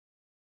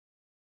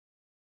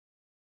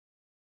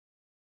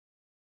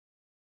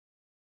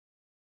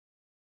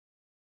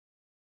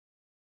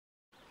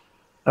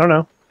I don't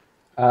know.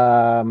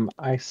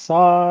 I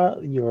saw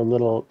your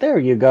little. There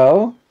you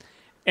go.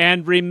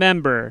 And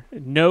remember,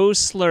 no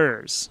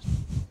slurs.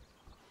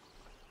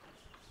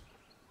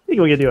 I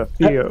think we could do a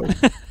few.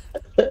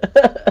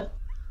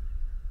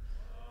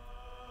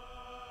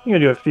 You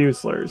can do a few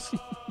slurs.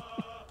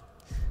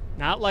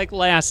 Not like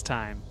last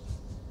time.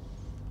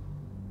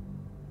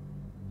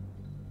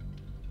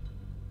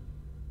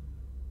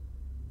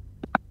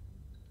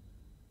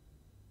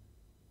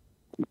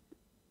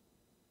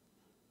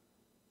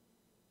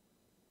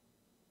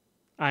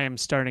 I am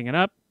starting it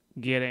up,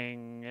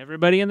 getting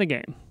everybody in the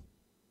game.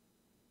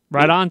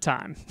 Right on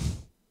time.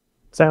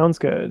 Sounds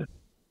good.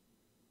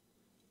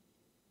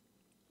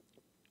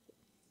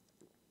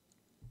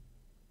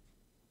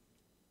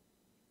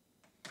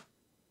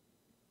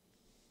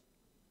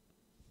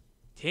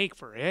 Take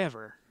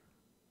forever.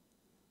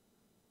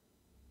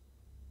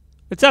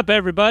 What's up,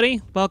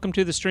 everybody? Welcome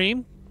to the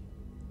stream.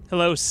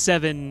 Hello,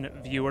 7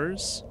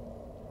 viewers.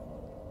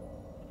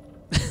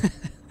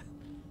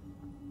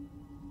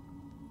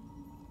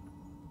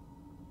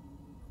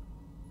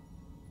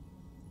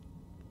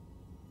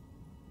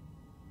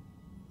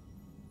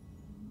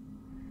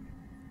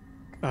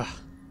 Ugh.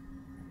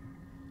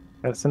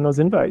 Gotta send those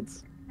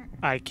invites.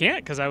 I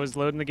can't because I was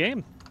loading the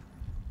game.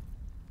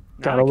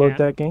 Now Gotta I load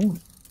can. that game.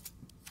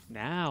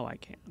 Now I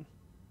can.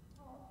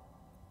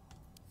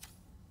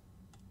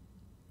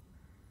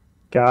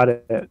 Got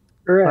it.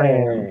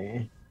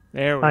 Hooray!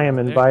 There we I go. am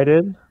There.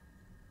 invited.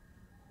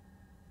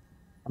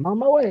 I'm on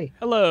my way.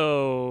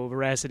 Hello,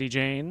 Veracity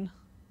Jane.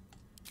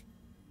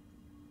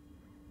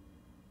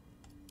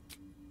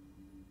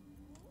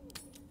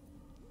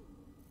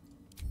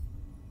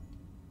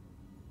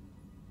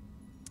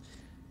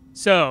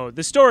 So,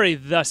 the story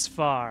thus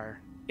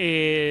far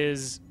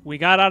is we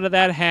got out of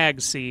that hag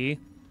sea.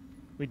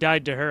 We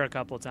died to her a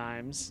couple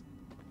times.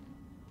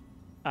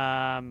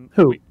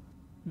 Who?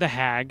 The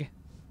hag.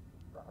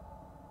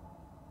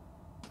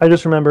 I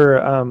just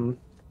remember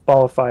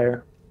Ball of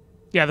Fire.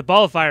 Yeah, the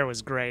ball of fire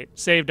was great.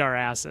 Saved our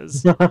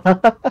asses.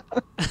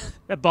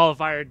 That ball of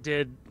fire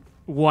did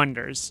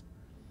wonders.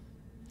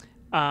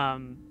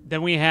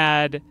 Then we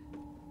had...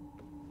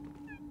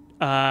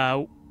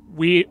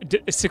 we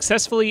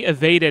successfully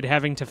evaded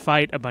having to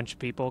fight a bunch of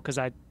people because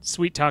I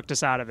sweet-talked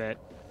us out of it.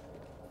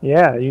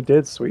 Yeah, you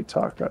did sweet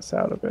talk us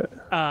out of it.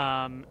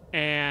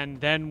 And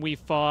then we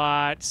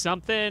fought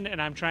something,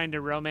 and I'm trying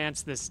to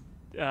romance this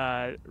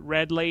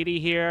red lady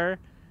here.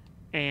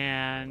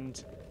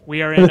 And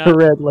we are in The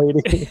red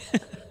lady.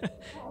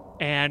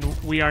 and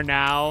we are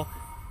now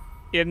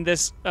in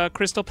this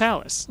crystal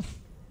palace.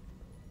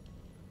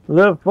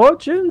 The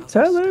Fortune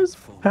Teller's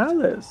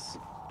Palace.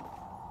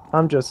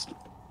 I'm just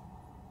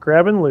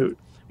grabbing loot.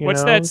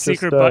 What's that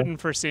secret button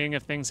for seeing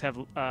if things have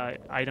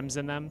items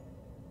in them?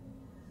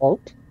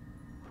 Alt.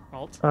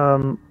 Alt?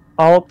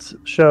 Alt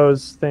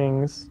shows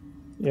things.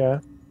 Yeah.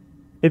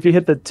 If you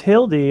hit the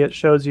tilde, it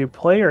shows you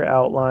player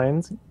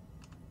outlines.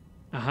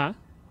 Uh-huh.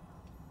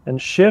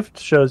 And Shift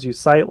shows you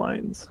sight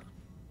lines.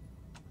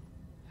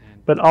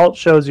 But Alt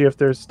shows you if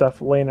there's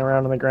stuff laying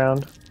around on the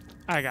ground.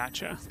 I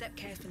gotcha. Step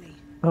carefully.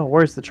 Oh,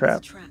 where's the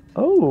trap?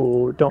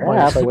 Oh, don't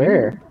mind. Trap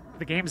where?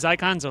 The game's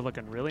icons are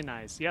looking really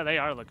nice. Yeah, they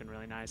are looking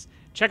really nice.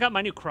 Check out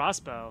my new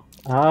crossbow.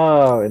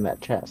 Oh, in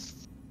that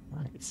chest.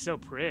 It's so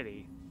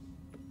pretty.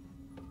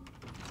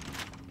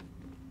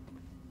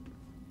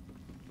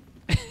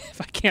 If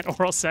I can't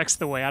oral sex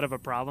the way out of a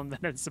problem, then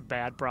it's a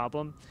bad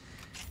problem.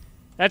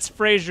 That's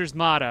Fraser's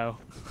motto.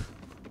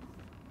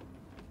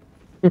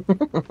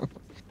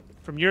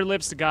 From your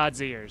lips to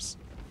God's ears.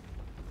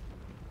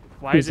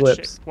 Why Whose is it?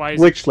 lips? Why is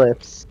Which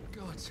lips?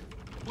 God,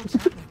 what's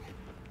happening?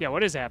 Yeah,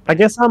 what is happening? I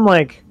guess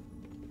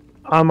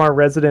I'm our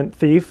resident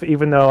thief,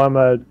 even though I'm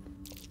a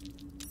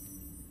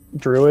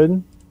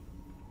druid.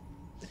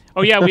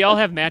 Oh yeah, we all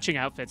have matching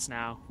outfits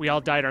now. We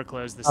all dyed our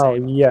clothes the Oh,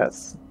 same.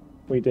 yes,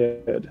 we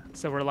did.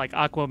 So we're like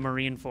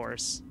Aquamarine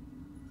Force.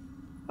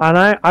 And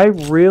I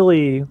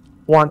really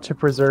want to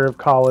preserve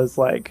Kala's,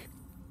 like,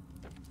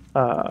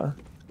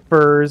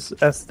 furs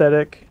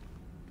aesthetic.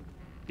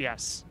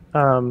 Yes.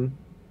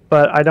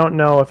 But I don't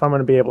know if I'm going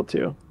to be able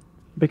to.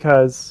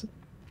 Because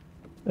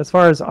as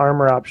far as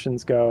armor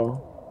options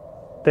go,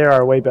 there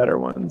are way better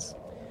ones.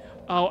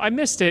 Oh, I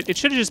missed it. It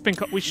should have just been.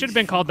 We should have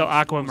been called the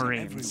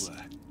Aquamarines.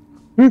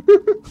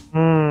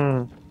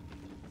 Hmm.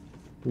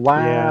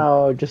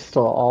 Wow, just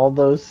stole all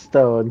those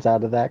stones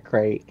out of that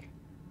crate.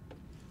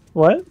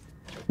 What?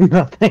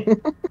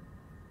 Nothing.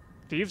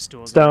 Thieves'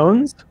 tools.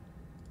 Stones?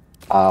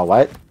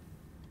 What?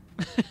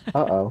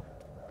 Uh-oh.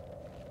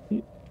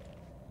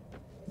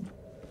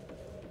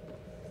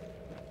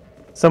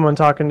 Someone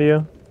talking to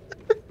you?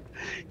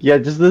 Yeah,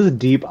 just this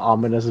deep,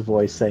 ominous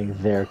voice saying,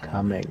 "They're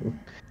coming.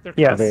 They're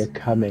Yes. They're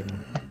coming."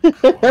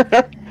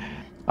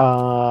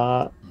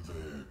 uh...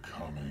 They're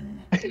coming.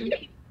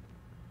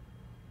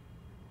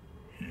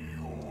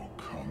 You're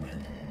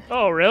coming.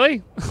 Oh,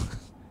 really?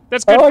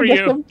 That's good Oh, for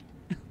you.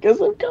 Guess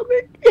I'm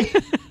coming.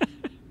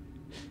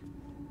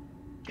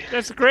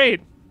 That's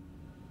great.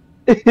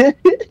 I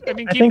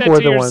mean, I keep think that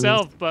we're to the ones.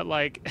 yourself, but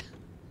like,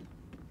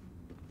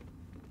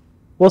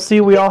 Well,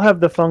 see, we all have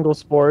the fungal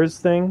spores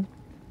thing.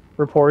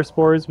 Rapport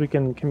spores. We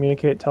can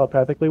communicate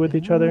telepathically with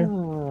each other.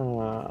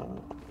 Ah,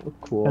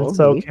 cool. And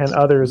so neat. can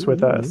others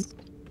with us.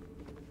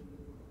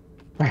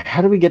 Alright,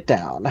 how do we get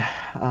down?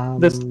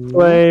 This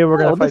way, we're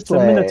gonna oh, fight this some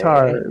way.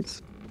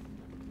 minotaurs.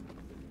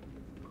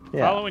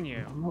 Yeah. Following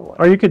you.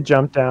 Or you could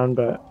jump down,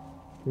 but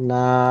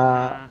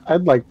Nah,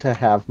 I'd like to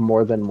have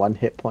more than one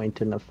hit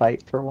point in a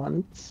fight for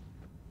once.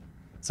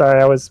 sorry,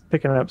 I was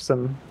picking up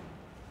some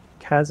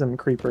chasm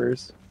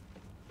creepers.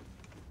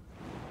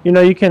 You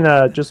know, you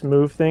can just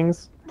move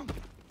things.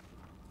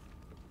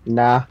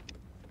 Nah.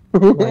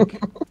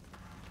 Like,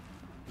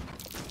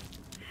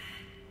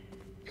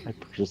 My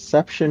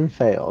perception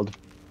failed.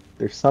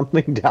 There's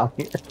something down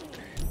here.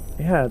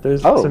 yeah,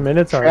 there's Oh, some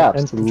minotaurs traps.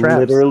 and some traps.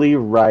 Literally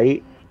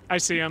right I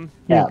see him.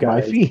 You at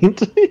my guys.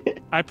 feet.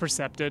 I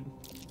percepted.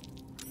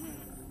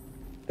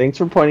 Thanks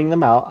for pointing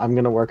them out. I'm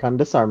gonna work on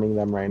disarming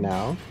them right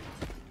now.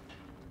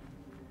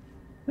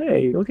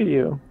 Hey, look at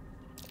you.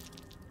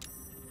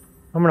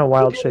 I'm gonna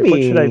wild Look at shape.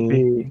 What should I me.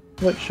 be?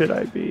 What should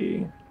I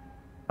be?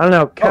 I don't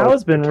know.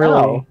 Cow's been cow.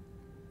 really.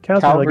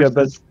 Cow's been really good,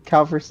 but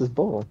Cow versus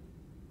bull.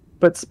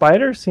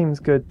 spider seems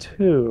good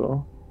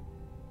too.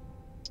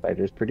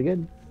 Spider's pretty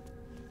good.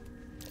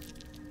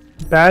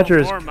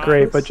 Badger's more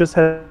great, mines. but just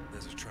has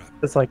There's a trap.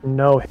 it's like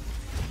no.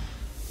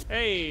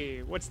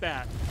 Hey, what's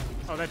that?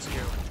 Oh, that's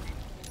you.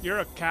 You're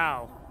a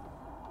cow.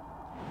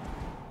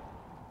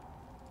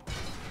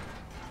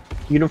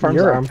 Uniforms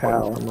You're are a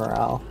important cow. for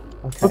morale.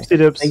 Okay. Oopsie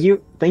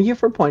doops. Thank you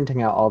for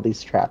pointing out all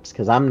these traps,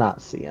 because I'm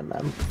not seeing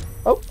them.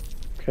 Oh,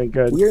 Okay,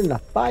 good. we're in a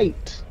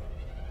fight.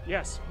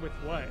 Yes, with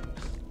what?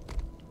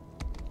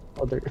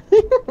 Oh, there.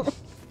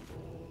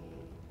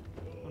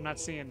 I'm not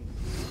seeing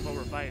what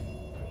we're fighting.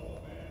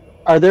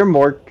 Are there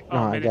more? Oh,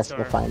 I guess we'll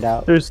Minotaur. find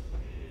out.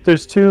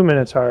 There's two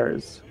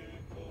minotaurs.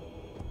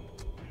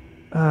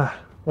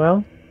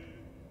 Well,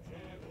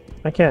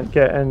 I can't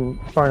get in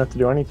far enough to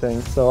do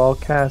anything, so I'll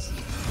cast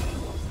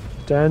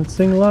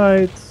dancing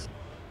lights.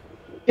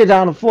 Get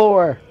down the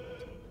floor.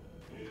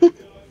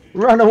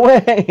 Run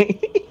away.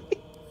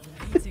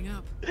 Heating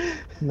up.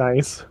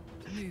 Nice.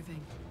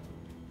 Moving.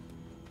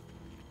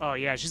 Oh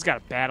yeah, she's got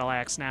a battle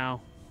axe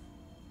now.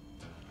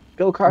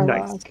 Go,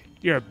 Carlock. Nice.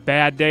 You're a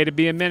bad day to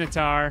be a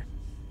minotaur.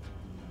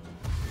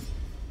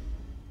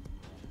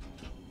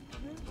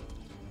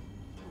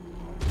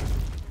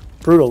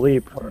 Brutal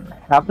leap.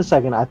 Half a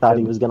second, I thought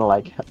he was gonna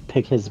like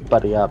pick his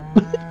buddy up.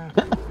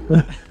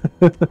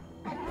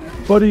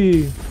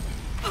 Buddy.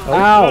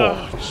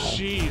 Ow! Oh,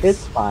 jeez.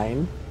 It's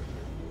fine.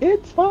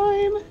 It's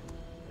fine.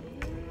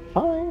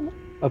 Fine.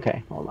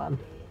 Okay, hold on.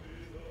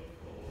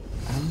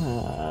 I'm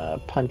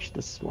gonna punch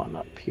this one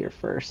up here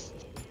first.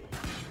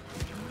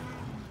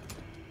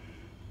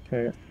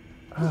 Okay.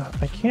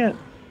 I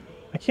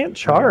can't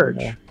charge.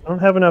 I don't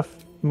have enough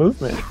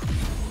movement.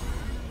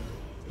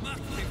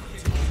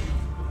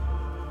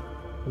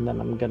 And then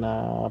I'm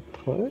gonna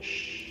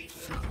push.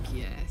 Fuck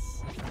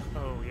yes.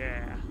 Oh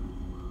yeah.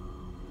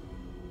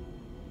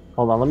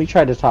 Hold on, let me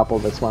try to topple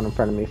this one in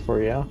front of me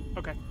for you.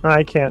 Okay.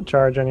 I can't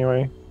charge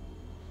anyway.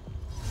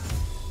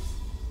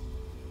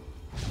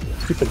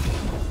 Stupid.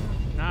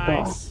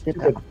 Nice.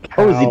 Stupid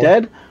Oh, is he cow.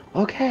 dead?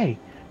 Okay.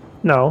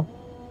 No.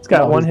 It's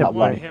got No, one he's hit not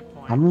One point. hit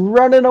point. I'm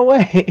running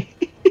away.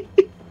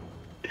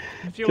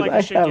 I feel 'cause like I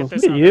I should get have-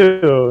 this Look at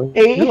other. you.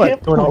 Eight You're like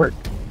hit doing all points.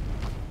 work.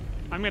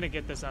 I'm gonna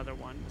get this other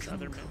one. This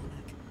other mid.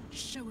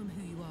 Show him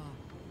who you are.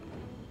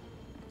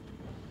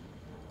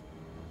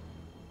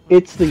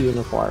 It's the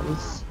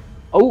uniforms.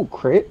 Oh,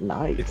 crit,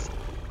 nice.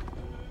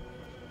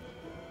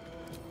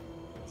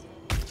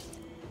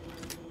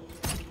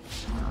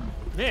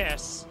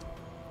 Miss.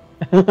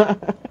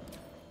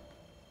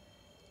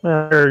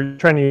 Or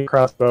trying to use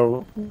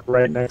crossbow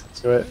right next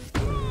to it.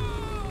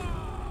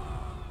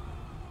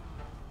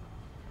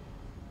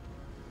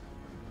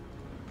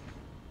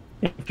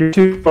 If you're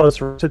too close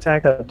to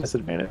attack, at a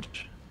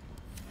disadvantage.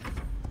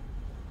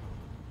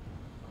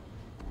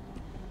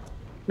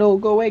 No,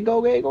 go away, go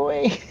away, go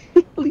away.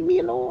 Leave me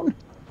alone.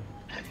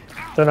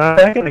 They're not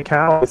attacking the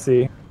cow, I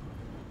see.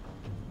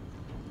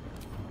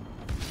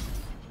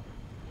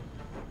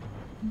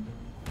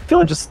 I feel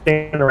like just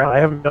standing around. I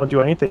haven't been able to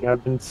do anything.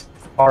 I've been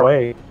far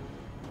away.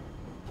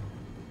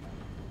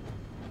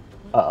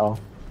 Uh-oh.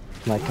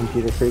 My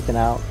computer freaking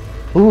out.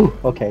 Ooh,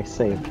 okay,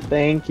 saved.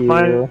 Thank you.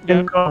 Mine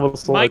Yeah. going a little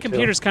slower, My too.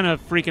 computer's kind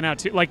of freaking out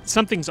too. Like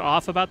something's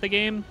off about the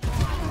game.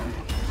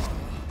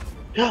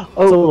 Oh, It's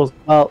a little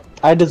well,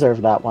 I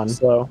deserve that one.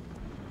 slow.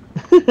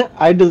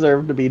 I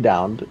deserve to be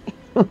downed.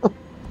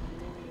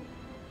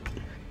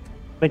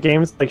 The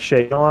game's like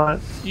shaking a lot.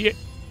 Yeah. Well,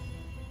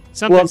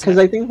 Something's. because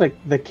I think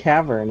the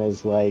cavern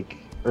is like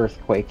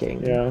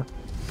earthquaking. Yeah.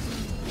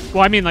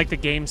 Well, I mean, like the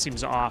game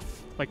seems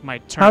off. Like my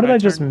turn. How did by I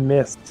just turn.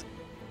 miss?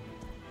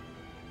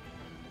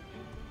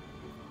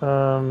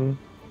 All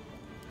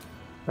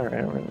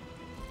right.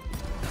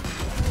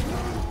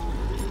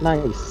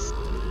 Nice.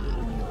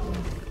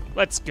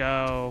 Let's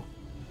go.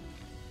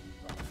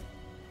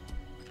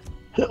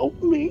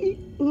 Help me.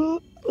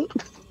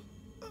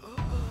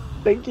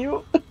 Thank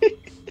you.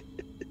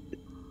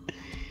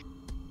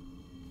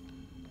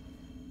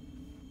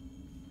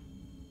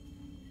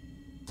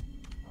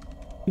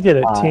 You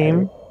did it,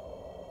 team.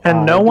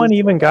 And no one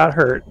even got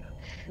hurt.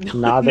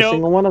 Not a Nope,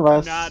 single one of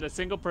us. Not a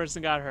single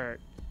person got hurt.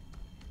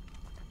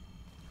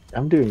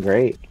 I'm doing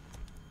great.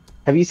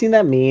 Have you seen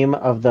that meme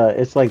of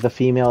it's like the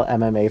female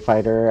MMA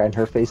fighter and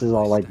her face is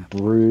all like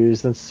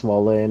bruised and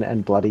swollen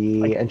and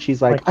bloody and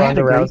she's like, I had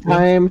a Ronda great Rousey?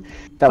 time.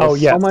 That was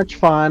so yes. much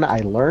fun. I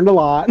learned a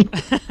lot.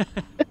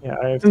 Yeah,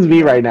 I have This is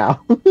me right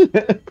now.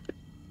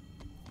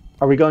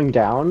 Are we going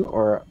down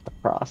or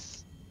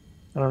across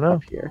I don't know.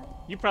 up here?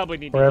 You probably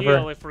need Wherever. to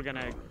heal if we're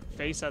gonna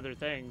face other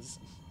things.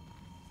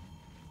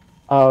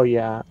 Oh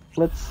yeah.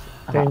 Let's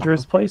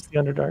Dangerous place, the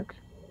Underdark.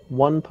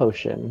 one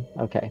potion.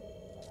 Okay.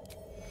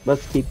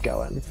 Let's keep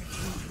going.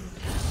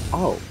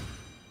 Oh.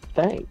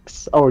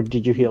 Thanks. Oh,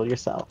 did you heal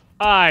yourself?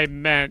 I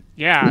meant,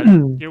 yeah,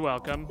 you're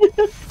welcome.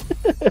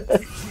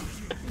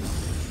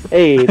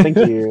 Hey, thank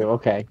you.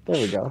 Okay, there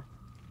we go.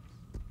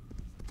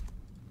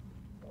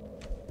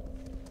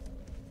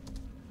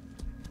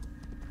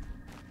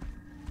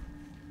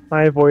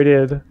 I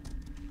avoided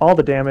all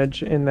the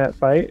damage in that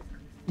fight.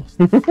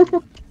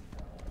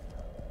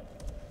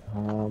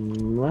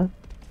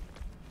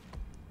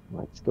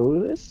 Let's go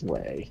this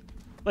way.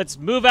 Let's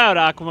move out,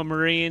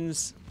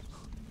 Aquamarines.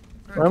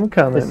 I'm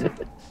coming.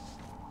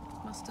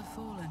 Must have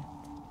fallen.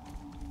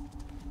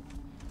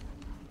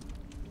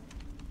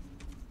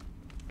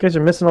 You guys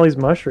are missing all these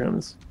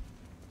mushrooms.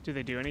 Do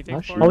they do anything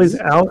Mushrooms.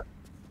 for All us?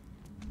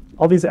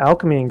 all these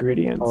alchemy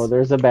ingredients. Oh,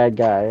 there's a bad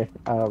guy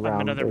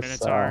around. another this,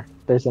 Minotaur.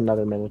 There's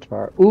another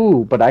Minotaur.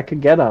 Ooh, but I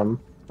could get him.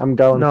 I'm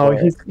going No, for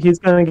it. he's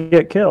gonna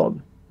get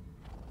killed.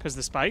 Because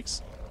the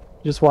spikes?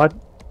 Just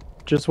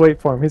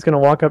wait for him. He's gonna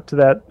walk up to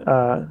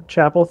that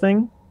chapel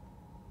thing.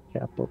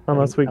 Capital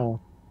Unless thing. we Oh.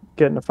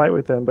 get in a fight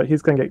with him, but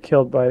he's gonna get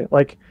killed by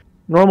like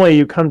normally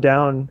you come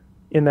down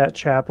in that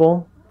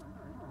chapel.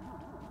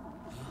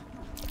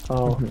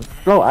 Oh,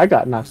 Oh, I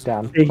got knocked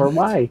down. See- For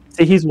why?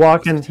 see, he's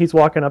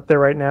walking up there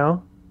right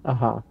now.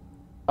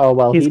 Oh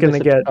well, He's he gonna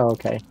get- Oh,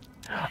 okay.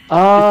 He's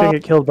gonna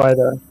get killed by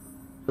the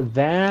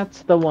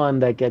That's the one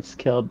that gets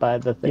killed by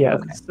the thing. yeah.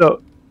 Okay.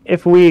 So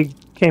if we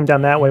came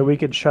down that way, we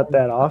could shut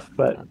that off,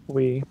 but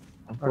We're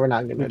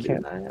not gonna we do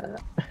can't.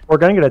 that. we're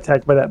gonna get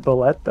attacked by that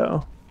bullet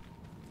though.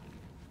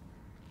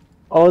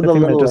 Oh, the think I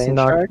little just land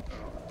knocked-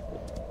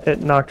 shark.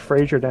 It knocked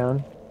Frazier down.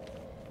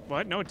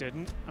 What? No, it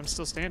didn't. I'm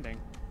still standing.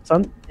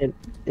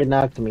 It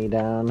knocked me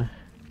down.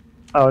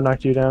 Oh, it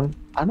knocked you down.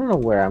 I don't know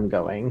where I'm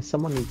going.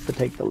 Someone needs to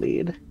take the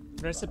lead.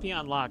 Recipe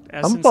unlocked.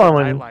 Essence and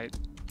following. highlight.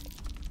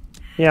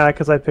 Yeah,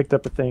 because I picked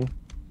up a thing.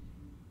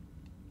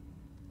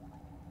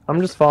 I'm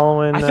just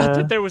following. I thought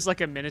that there was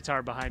like a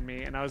Minotaur behind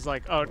me, and I was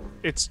like, oh,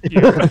 it's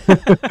you.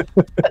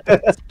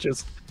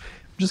 just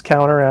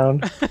count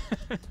around.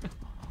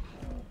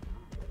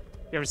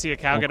 You ever see a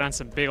cow get on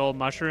some big old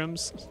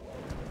mushrooms?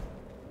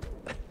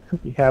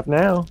 You have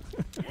now.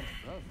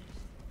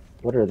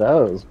 What are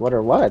those? What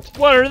are what?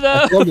 What are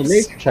I failed the those?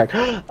 nature check.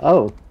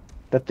 Oh,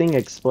 the thing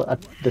this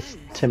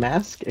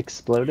Tamask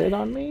exploded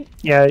on me?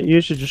 Yeah,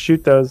 you should just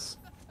shoot those.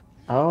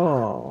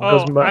 Oh.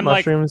 Those Oh, I'm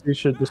like- mushrooms. You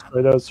should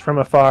destroy those from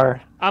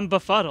afar. I'm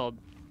befuddled.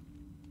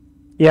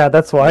 Yeah,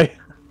 that's why.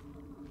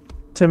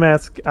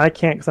 Tamask, I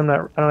can't because I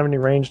don't have any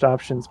ranged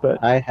options.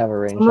 But I have a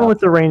range. someone with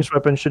the ranged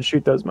weapon should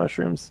shoot those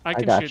mushrooms. I I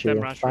can got shoot you.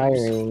 them mushrooms.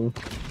 Firing.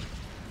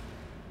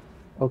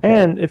 Okay.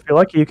 And if you're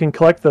lucky, you can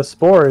collect the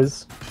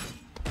spores.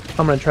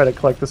 I'm gonna try to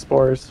collect the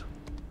spores.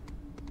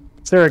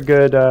 Is there a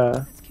good?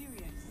 That's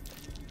curious.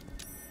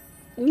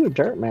 Ooh,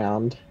 dirt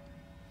mound.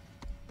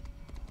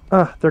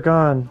 Ah, they're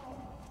gone.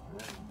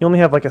 You only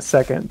have like a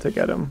second to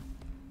get them.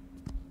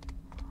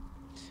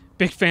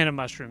 Big fan of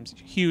mushrooms.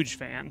 Huge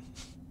fan.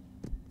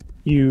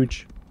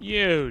 Huge.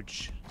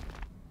 Huge.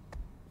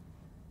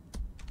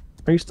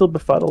 Are you still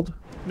befuddled?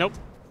 Nope.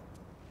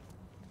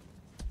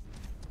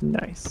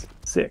 Nice.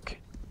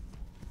 Sick.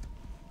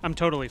 I'm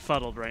totally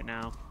fuddled right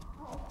now.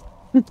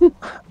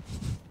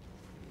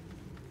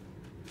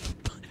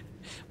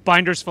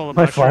 Binder's full of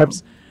My flab-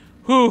 mushrooms.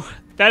 Whew,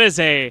 that is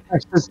a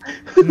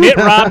Mitt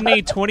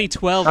Romney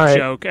 2012 All right.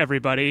 joke,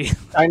 everybody.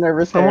 I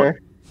nervous Someone- hair.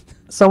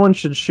 Someone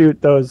should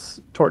shoot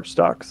those torch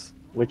stalks.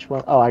 Which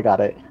one? Oh, I got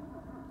it.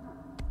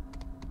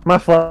 My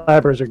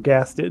flabbers are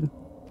gasted.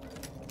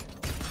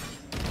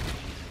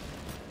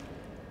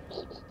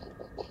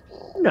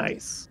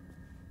 Nice.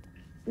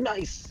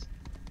 Nice.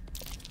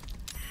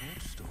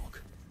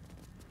 Stalk.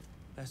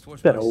 Best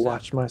watch Better my step.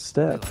 watch my They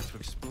step. like to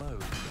explode.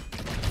 Not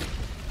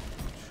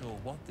sure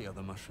what the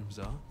other mushrooms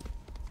are.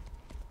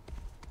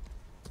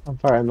 I'm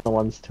firing the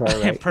ones to our right.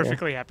 I'm here.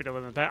 perfectly happy to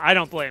live in that. I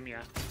don't blame you.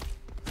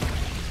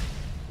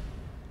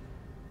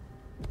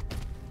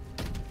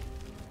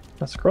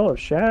 A scroll of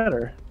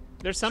shatter.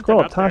 There's something Scroll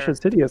of up there.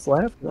 Tasha's hideous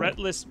laugh.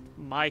 Retless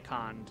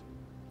Mycond.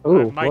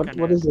 Ooh, Myconid.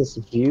 what is this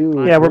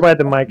view? Yeah, we're by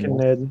the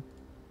Myconid.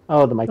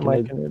 Oh, the The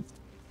Myconid. Myconids.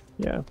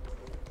 Yeah.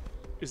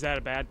 Is that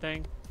a bad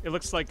thing? It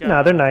looks like.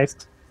 No, they're nice.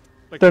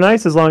 Like, They're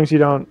nice as long as you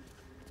don't.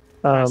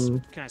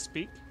 Can I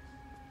speak?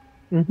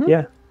 Mhm.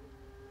 Yeah.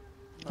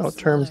 Oh, was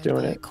Term's followed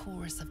doing by a it.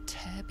 chorus of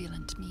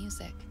turbulent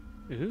music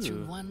Ooh.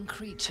 to one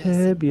creature's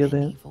many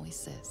Turbulent.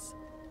 voices.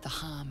 The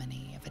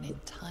harmony of an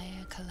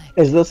entire collection.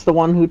 Is this the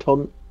one who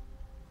told?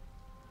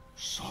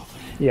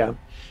 Sovereign, Yeah.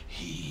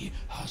 he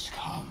has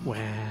come.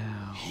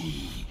 Wow.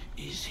 He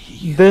is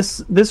here.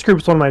 This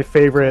group's one of my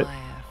favorite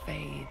Fire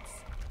fades.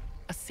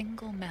 A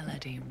single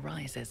melody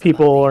rises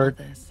people above or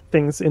the others.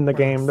 things in the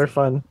game. They're Brassy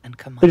fun. and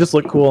They just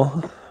look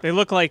commanding. cool. They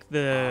look like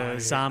the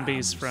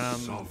zombies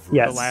from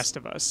Yes. The Last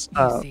of Us.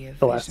 You see a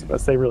The Last of vision.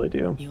 Us. They really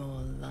do. Your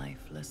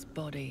lifeless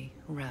body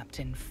wrapped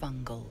in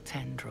fungal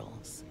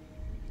tendrils.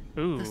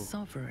 Ooh. The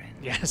sovereign.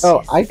 Yes. Oh,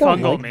 is I don't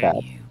Fungal like man.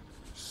 that. you.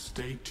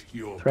 State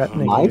your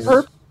Threatening My you.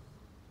 perp?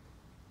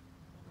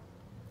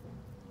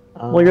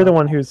 Well, you're the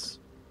one who's.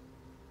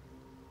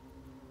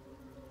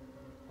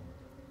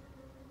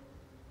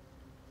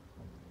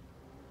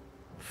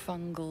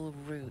 Fungal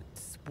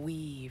roots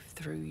weave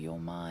through your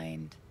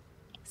mind,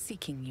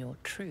 seeking your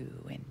true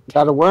intent.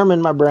 Got a worm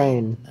in my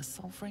brain. The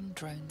sovereign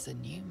drones a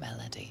new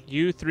melody.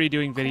 You three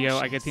doing video,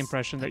 I get the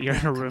impression that you're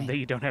in a room that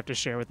you don't have to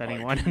share with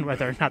anyone, and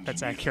whether or not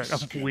that's accurate,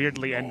 I'm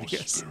weirdly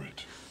envious.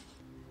 Spirit,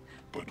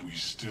 but we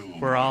still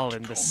We're all might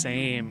in the commune.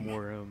 same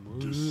room. Ooh.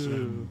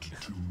 Descend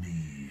to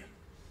me.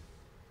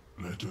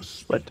 Let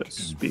us Let us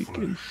speak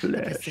in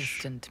flesh.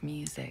 Persistent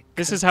music.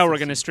 This is how we're coaxes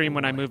going to you stream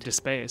when I move forward. to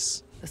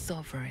space. The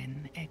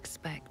sovereign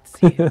expects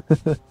you.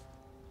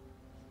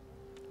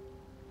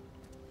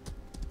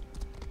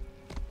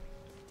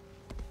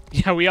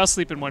 Yeah, we all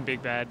sleep in one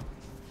big bed.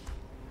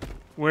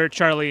 We're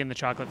Charlie in the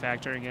Chocolate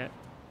Factory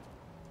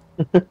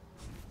it.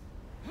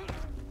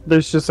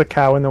 There's just a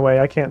cow in the way.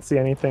 I can't see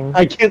anything.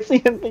 I can't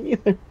see anything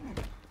either.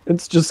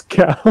 It's just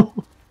cow.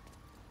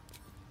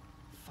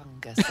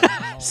 Fungus and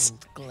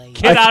mold glaze.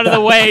 Get out of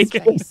the way!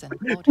 Face and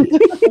body.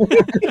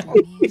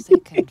 Your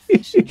music and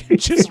vision. You're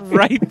just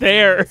right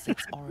there. reveals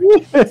its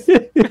origins.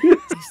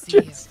 You see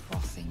a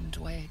frothing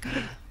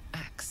dweger,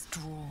 axe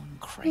drawn,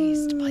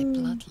 crazed by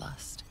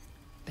bloodlust,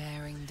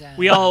 bearing down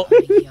We all-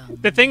 on a young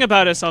The thing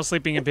about us all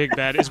sleeping in big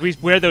bed is we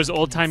wear those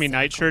old-timey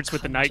nightshirts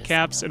with the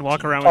nightcaps and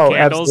walk around with Oh,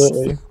 candles.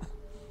 absolutely.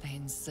 They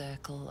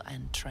encircle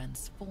and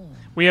transform.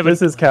 We have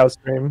This is cow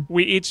stream.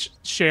 we each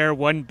share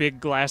one big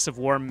glass of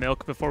warm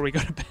milk before we go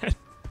to bed.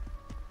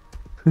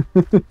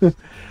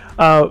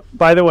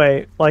 By the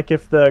way, like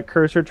if the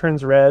cursor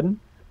turns red,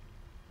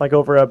 like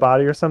over a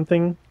body or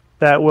something,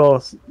 that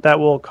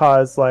will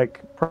cause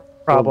like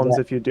problems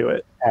that- if you do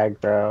it.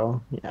 Aggro.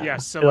 Yeah.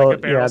 Yes, so It'll- like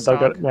a barrel they'll stock.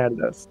 get mad at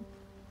us.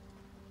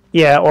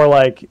 Yeah, or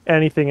like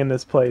anything in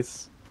this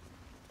place,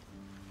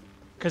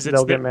 Because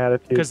they'll get mad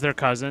at you. because they're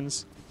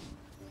cousins.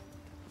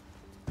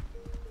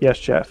 Yes,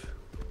 Jeff.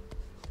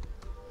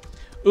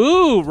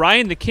 Ooh,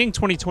 Ryan the King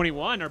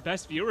 2021. Our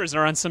best viewers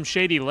are on some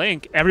shady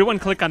link. Everyone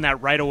click on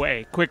that right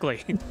away,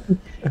 quickly.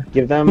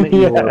 Give them Yeah.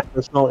 your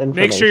personal information.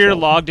 Make sure you're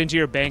logged into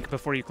your bank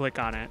before you click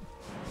on it.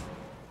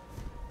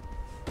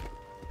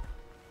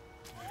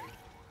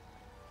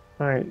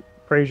 All right,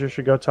 Frazier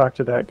should go talk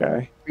to that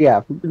guy.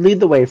 Yeah, lead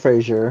the way,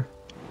 Frazier.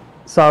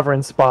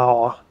 Sovereign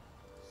Spa.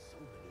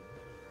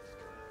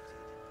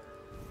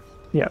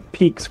 Yeah,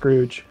 peak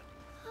Scrooge.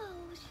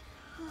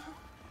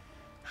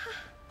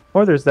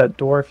 Or there's that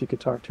dwarf you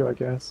could talk to, I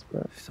guess.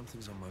 But...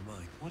 Something's on my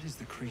mind. What is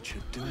the creature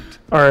doing?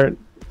 Or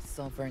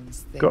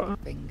Sovereign's thick Go-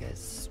 fingers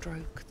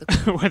stroke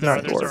the Whether Not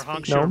others are dwarf.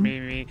 honk No. shoe or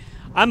me.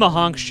 I'm a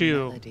honk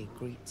shoe. melody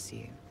greets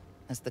you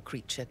as the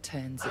creature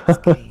turns its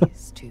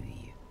gaze to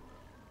you.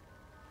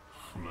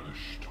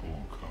 Flesh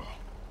talker.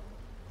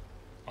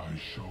 I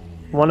show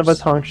you one of us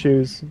honk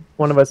shoes,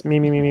 one of us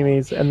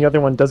me's, and the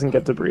other one doesn't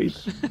get to breathe.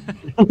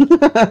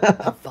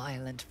 A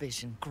violent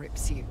vision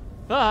grips you.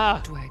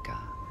 Ah! Dweger,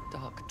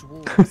 dark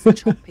dwarves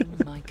chopping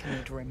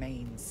myconid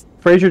remains.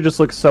 Frazier just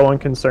looks so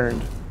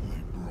unconcerned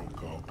They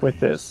broke up. with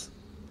this.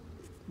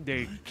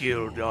 They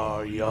killed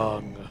our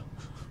young.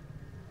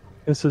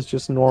 This is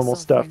just normal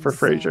stuff for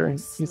Frazier.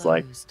 Sovereign's He's soul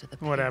like, slows to the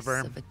pace whatever.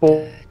 of a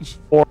Bull- dirge.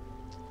 bull-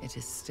 It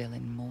is still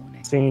in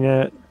mourning. seen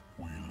it.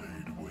 We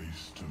laid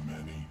waste to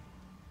many,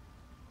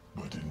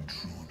 but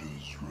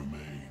intruders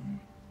remain.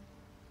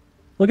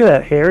 Look at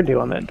that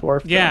hairdo on that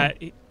dwarf. Yeah,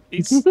 though.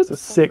 it's It's a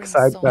sick Sovereign's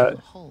side soul cut.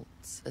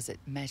 halts as it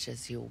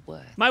measures your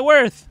worth. my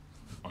worth.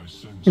 I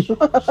sense your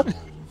resolve.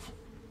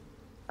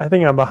 I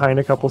think I'm behind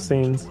a couple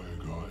Find scenes.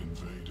 Dweger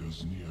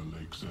invaders near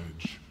Lake's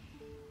Edge.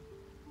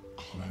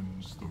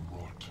 Cleanse the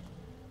rot.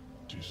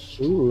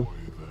 Destroy Ooh.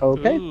 them.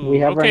 Okay, Ooh, we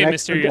have okay, our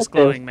next mysterious objective.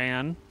 glowing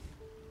man.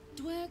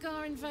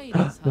 Dwergar invaders,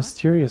 huh?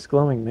 Mysterious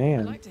glowing I'd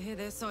man. like to hear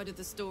their side of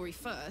the story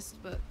first,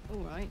 but all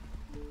right.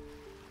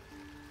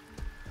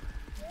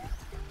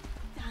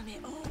 Damn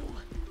it all!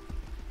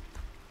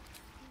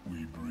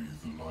 We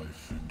breathe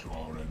life into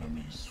our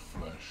enemy's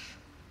flesh.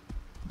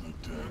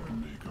 The dead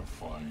make a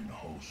fine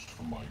host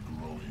for my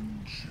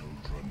growing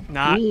children.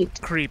 Not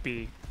Neat.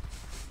 creepy.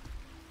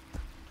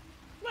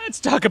 Let's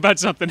talk about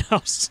something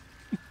else.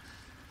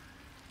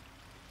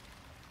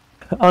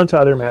 On to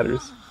other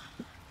matters.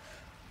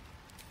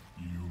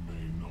 You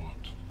may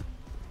not.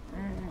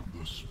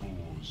 The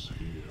spores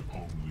hear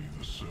only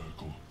the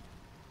circle.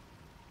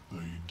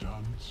 They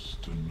dance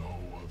to no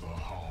other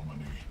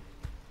harmony.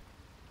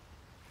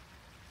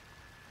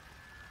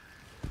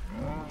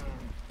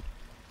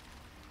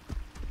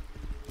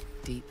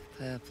 Deep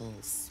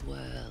purples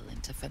swirl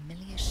into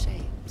familiar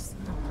shapes.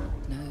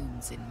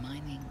 Gnomes in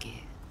mining gear,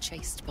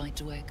 chased by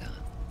Dwergar.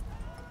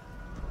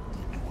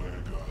 The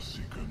Dwergar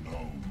seek a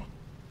gnome.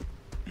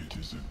 It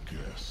is a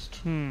guest.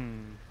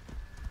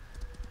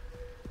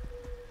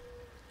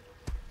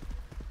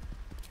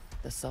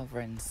 The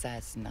Sovereign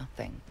says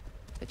nothing,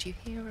 but you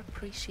hear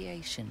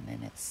appreciation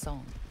in its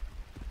song.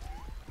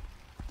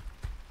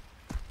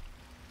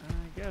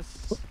 I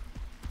guess.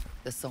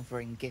 The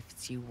Sovereign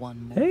gifts you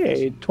one more Hey,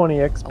 vision, 20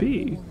 a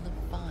XP wall of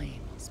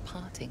vines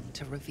parting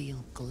to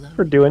reveal glowing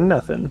for doing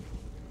nothing.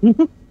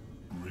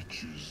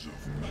 Riches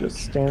of Just magic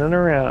standing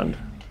around.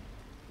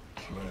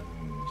 cleanse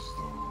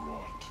the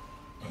rot,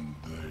 and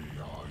they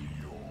are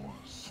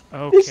yours.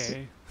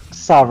 Okay.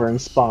 Sovereign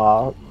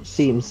Spa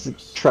seems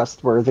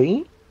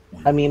trustworthy.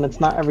 I mean, it's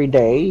not every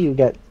day you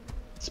get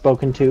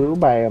spoken to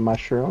by a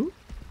mushroom.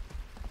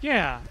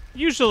 Yeah.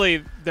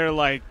 Usually they're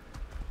like,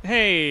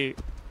 "Hey,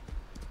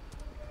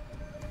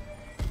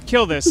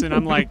 kill this," and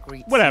I'm like,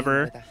 greets you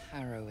 "Whatever." with a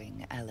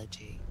harrowing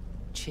elegy,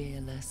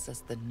 cheerless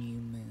as the new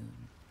moon.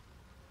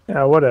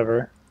 Yeah,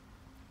 whatever.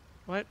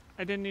 What?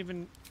 I didn't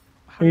even.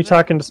 How Are you did that-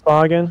 talking to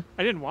Spa again?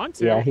 I didn't want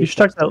to. Yeah, You should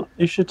talk to that.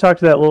 You should talk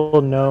to that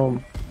little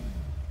gnome.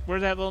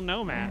 Where's that little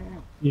gnome at?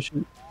 You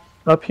should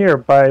up here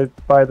by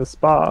the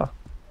spa.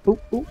 Ooh,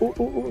 ooh, ooh,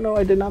 ooh, ooh, no,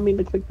 I did not mean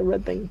to click the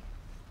red thing.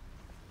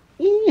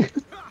 Eee.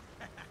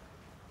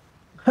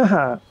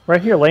 Haha,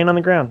 right here, laying on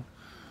the ground.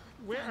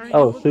 Where are you?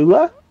 Oh,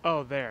 Thula?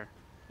 Oh, there.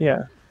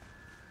 Yeah.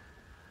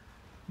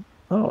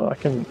 Oh, I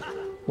can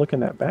look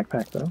in that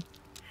backpack though,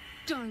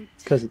 Don't.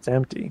 because it's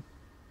empty.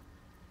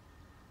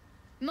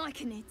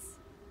 Myconids.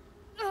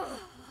 Oh.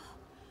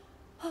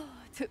 Oh,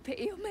 took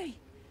pity on me.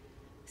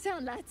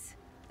 Sound lads,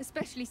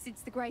 especially since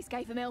the Greys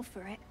gave him hell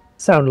for it.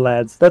 Sound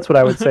lads. That's what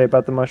I would say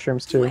about the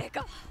mushrooms too.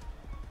 Dwergar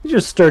You're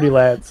just sturdy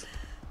lads.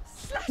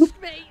 slashed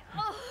me.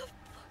 Oh,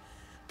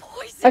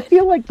 poison. I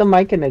feel like the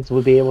Myconids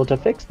would be able to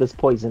fix this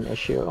poison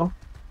issue.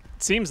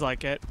 Seems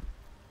like it.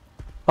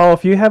 Oh,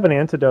 if you have an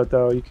antidote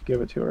though, you could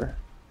give it to her.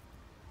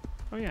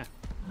 Oh yeah.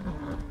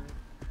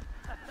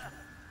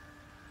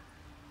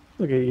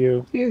 Look at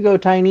you. Here you go,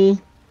 Tiny.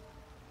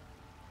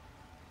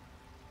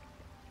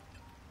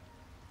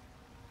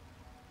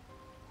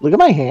 Look at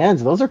my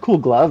hands. Those are cool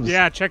gloves.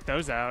 Yeah, check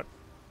those out.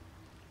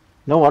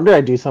 No wonder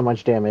I do so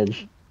much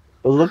damage.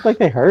 Those look like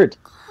they hurt.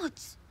 God.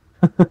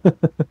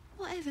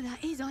 Whatever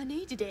that is, I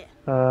needed it.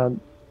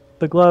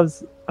 The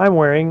gloves I'm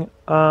wearing.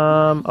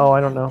 Oh, I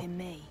don't know. Helping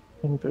me.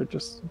 I think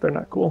they're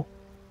not cool.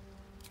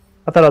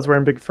 I thought I was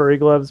wearing big furry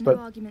gloves, No but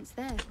arguments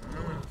there.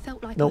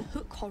 Felt like Nope. a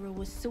hook horror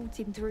was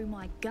sorting through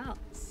my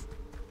guts.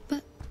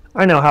 But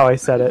I know how I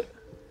said it.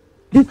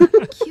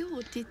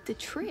 cure did the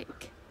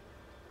trick.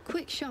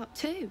 Quick, sharp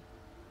too.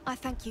 I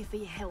thank you for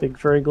your help. Big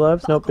furry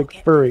gloves? No, big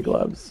furry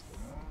gloves.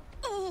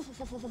 Oh,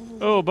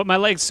 Oh, but my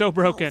leg's so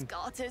broken.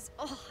 garters.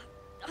 Oh,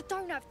 I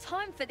don't have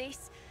time for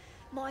this.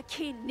 My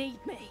kin need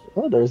me.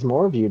 Oh, there's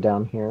more of you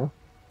down here.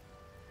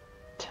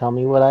 Tell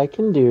me what I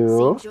can do.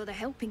 Seems you're the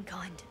helping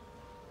kind.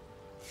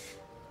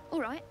 All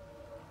right.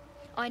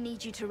 I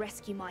need you to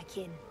rescue my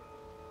kin.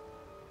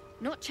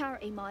 Not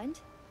charity,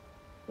 mind.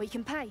 We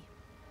can pay.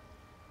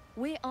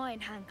 We're Iron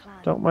Hand Clan.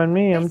 Don't mind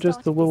me, I'm Best just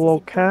a artificers little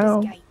old in Baldur's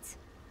cow. Gate.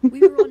 We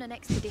were on an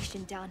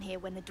expedition down here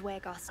when the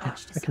Dwergar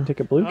snatched I us can up. take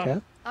a blue Oh.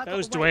 cap. I got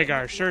Those away with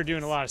Dwergar nothing sure like doing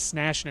a this. lot of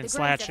snashing and The Greys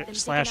left them digging out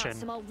slashing.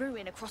 some old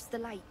ruin across the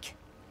lake.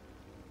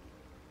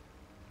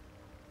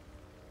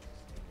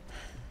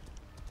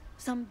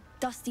 Some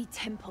dusty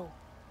temple.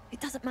 It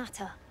doesn't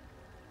matter.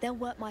 They'll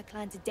work my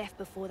clan to death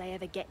before they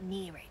ever get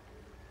near it.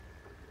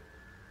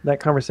 That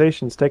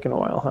conversation's taken a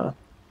while, huh?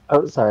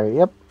 Oh, sorry.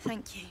 Yep.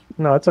 Thank you.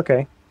 No, it's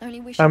okay.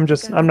 Only wish I I'm could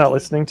just go I'm with not you.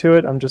 listening to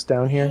it. I'm just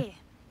down here. Here.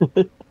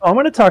 Oh, I'm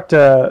gonna talk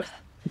to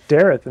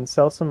Dareth and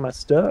sell some of my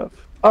stuff.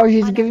 Oh,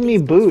 he's I know giving me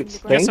these guys boots.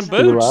 from the Get Thanks, some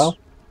boots. Thula.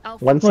 I'll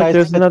One find size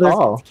there's fits another-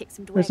 all. to kick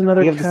some There's Dwergar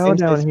another We have the cow same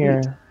down size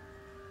here.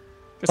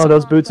 feet. Oh,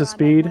 those After boots of I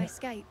made my speed.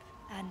 escape,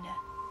 and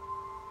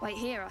wait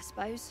here, I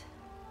suppose.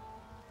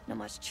 Not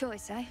much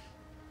choice, eh?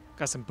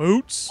 Got some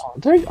boots.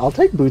 I'll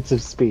take boots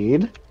of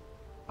speed.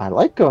 I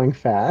like going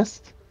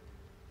fast.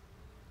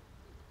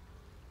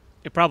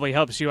 It probably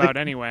helps you out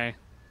anyway,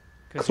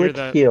 because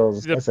Click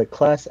heals as a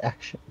class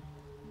action.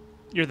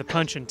 you're the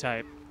punching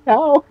type.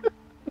 Ow!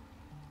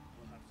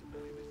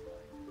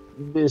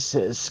 This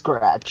is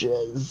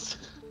scratches.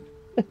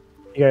 You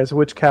guys,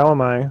 which cow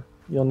am I?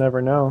 You'll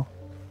never know.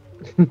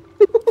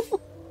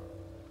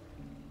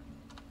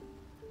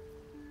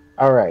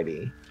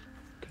 Alrighty.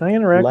 Can I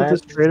interact with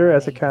this Let's trader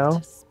as a Able cow?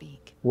 to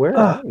speak. Where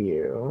Ah, are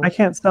you? I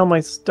can't sell my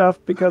stuff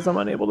because I'm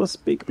unable to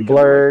speak.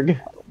 Blurg.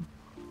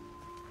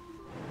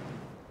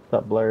 What's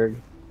up, Blurg?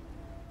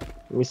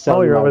 Let me sell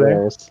Oh, you you're my over there.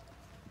 wares.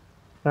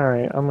 All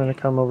right, I'm gonna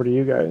come over to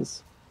you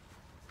guys.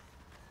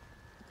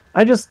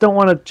 I just don't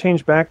want to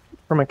change back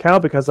from a cow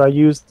because I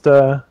used,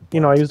 I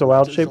used a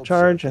wild shape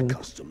charge, and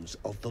customs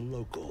of the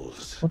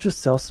locals. we'll just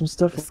sell some The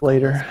stuff scholar's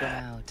later.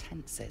 brow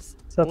tenses.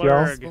 What's up,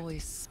 y'all? Blurg. His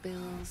voice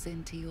spills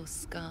into your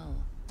skull,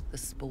 the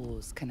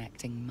spores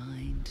connecting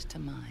mind to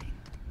mind.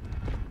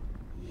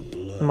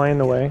 Am I in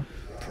the way?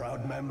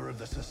 proud member of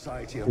the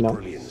Society of No.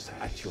 Brilliance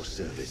at your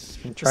service.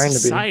 I'm The trying to be.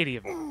 Society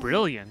of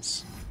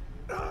Brilliance.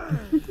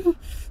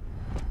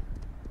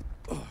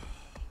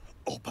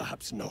 Or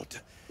perhaps not.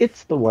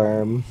 It's the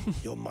worm.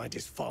 Your mind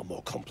is far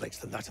more complex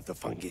than that of the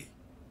fungi.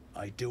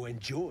 I do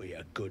enjoy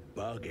a good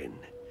bargain.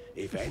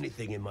 If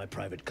anything in my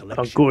private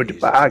collection good is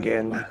to your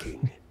bargain.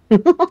 liking.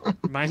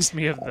 Reminds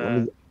me of Let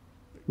the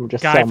me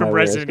just guy sell my from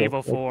wares Resident real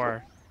Evil quick.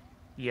 4.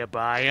 You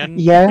buying?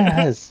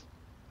 Yes.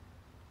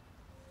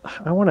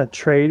 I want to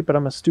trade, but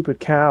I'm a stupid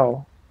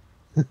cow.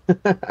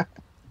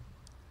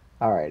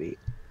 Alrighty.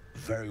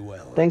 Very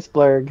well. Thanks,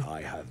 Blurg.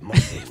 I have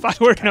mushrooms If I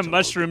to were in a catalog.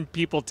 mushroom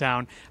people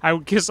town, I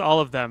would kiss all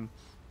of them.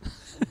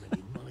 So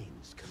many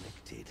minds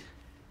connected.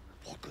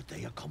 What could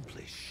they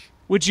accomplish?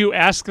 Would you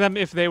ask them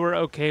if they were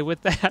okay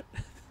with that?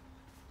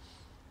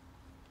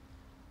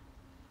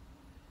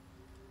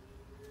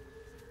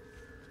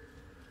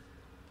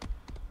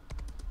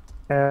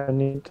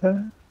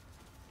 Anita?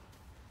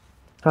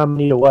 How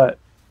many to what?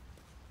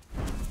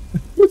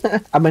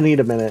 I'm gonna need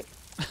a minute.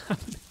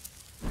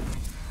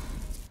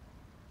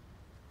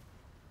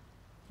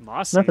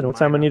 Mossy. Nothing. What's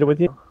time I need it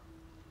with you?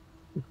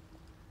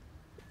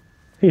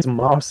 He's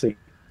mossy.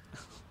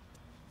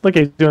 Look,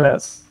 he's doing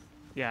that.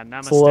 Yeah,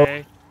 namaste.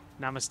 Slow.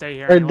 Namaste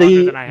here Or any longer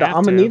the than I have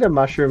amanita to.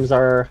 mushrooms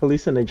are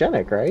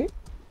hallucinogenic, right?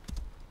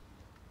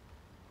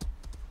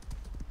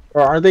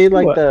 Or are they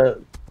like What?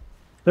 the?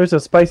 There's a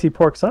spicy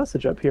pork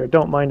sausage up here.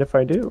 Don't mind if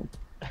I do.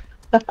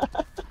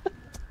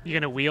 You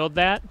gonna wield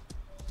that?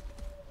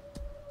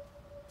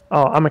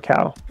 Oh, I'm a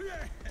cow.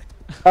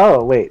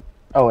 Oh wait.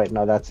 Oh wait,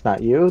 no, that's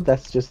not you.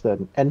 That's just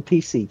an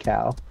NPC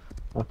cow.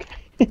 Okay.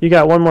 You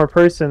got one more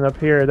person up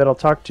here that'll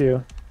talk to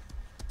you.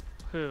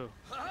 Who?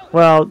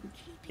 Well,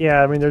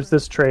 yeah, I mean, there's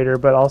this trader,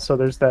 but also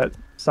there's that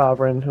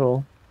sovereign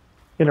who'll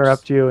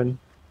interrupt you and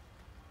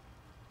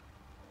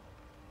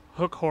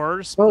Hook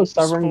horror? Oh,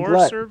 Sovereign Spore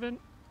Glut. servant?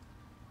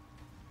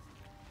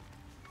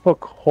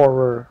 hook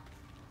horror.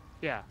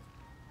 Yeah.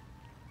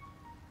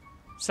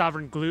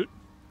 Sovereign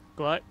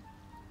Glut?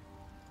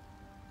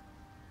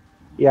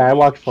 Yeah, I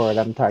walked forward.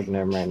 I'm talking to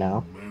him right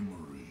now.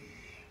 Memory,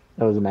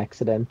 That was an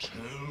accident.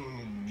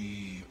 tell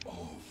me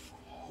of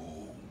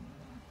home.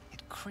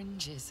 It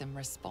cringes in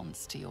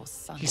response to your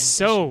son. He's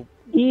so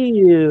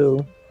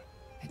Ew.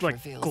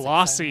 like,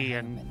 glossy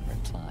and in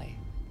reply.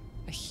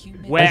 A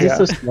human wet. Why is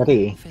he so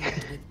sweaty? filled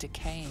with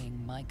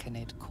decaying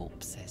myconid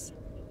corpses.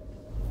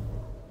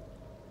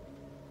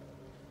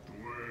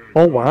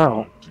 Oh,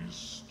 wow.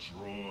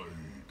 Destroyed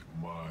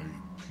my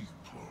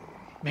people.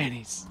 Man,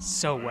 he's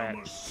so wet.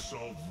 I'm a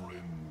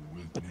sovereign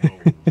with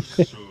no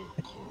circle.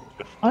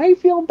 I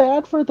feel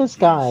bad for this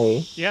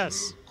guy.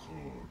 Yes.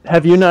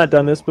 Have you not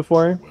done this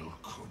before?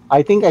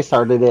 I think I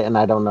started it and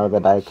I don't know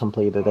that I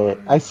completed it.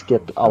 I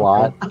skipped a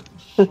lot.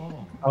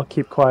 I'll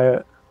keep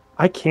quiet.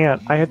 I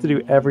can't. I have to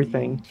do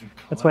everything.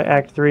 That's why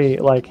Act 3,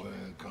 like,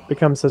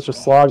 becomes such a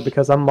slog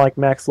because I'm, like,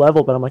 max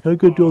level, but I'm like, I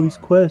could do all these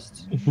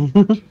quests.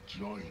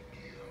 Join you.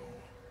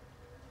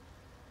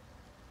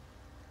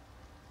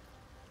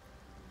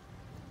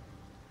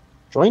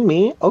 Join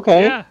me?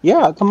 Okay. Yeah.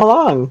 Yeah, come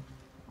along.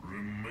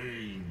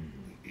 Remain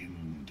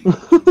in the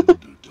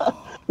Underdark.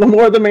 The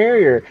more the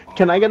merrier.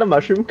 Can I get a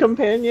mushroom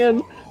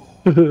companion?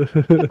 We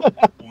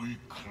cleanse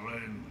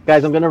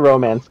Guys, I'm gonna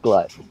romance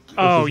Glut.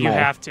 Oh, is you my-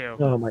 have to.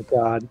 Oh my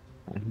god.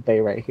 Bay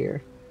right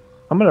here.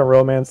 I'm gonna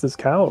romance this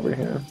cow over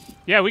here.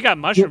 Yeah, we got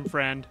Mushroom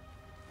Friend.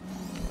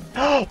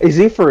 Is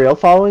he for real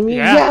following me?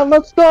 Yeah. Yeah,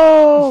 let's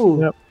go!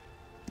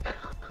 Yep.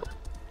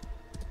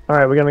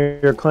 Alright, we're gonna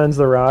go cleanse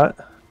the rot.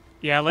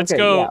 Yeah, let's Okay,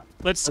 go. yeah.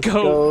 Let's Let's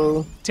go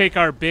go. take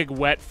our big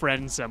wet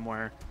friend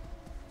somewhere.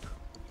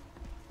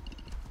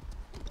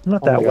 I'm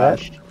not Oh that my wet.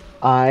 gosh.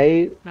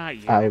 I Not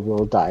you.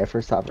 will die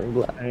for Sovereign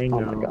Glut. I Oh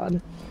know. my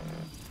god.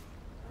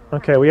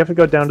 Okay, we have to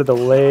go down to the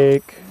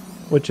lake,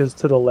 which is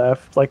to the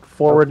left, like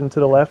forward and to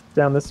the left,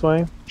 down this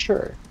way.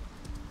 Sure.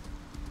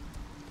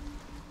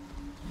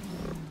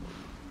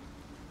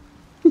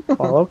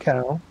 Follow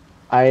cow.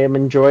 I am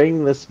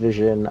enjoying this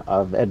vision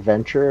of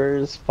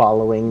adventurers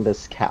following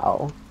this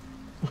cow.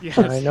 Yes.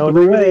 I know the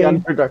Through the way.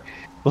 Underdark.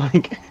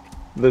 Like,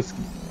 this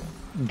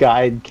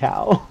guide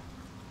cow.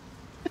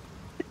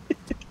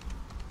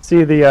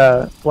 See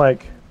the,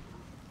 like,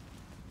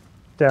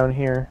 down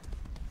here.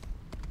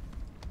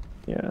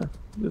 Yeah,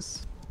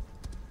 this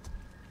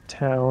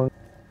town.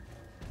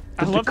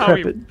 I The love how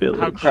decrepit Glut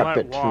village.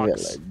 Decrepit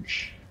walks.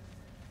 village.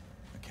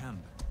 A camp.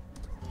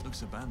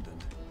 Looks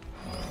abandoned.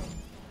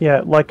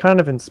 Yeah, like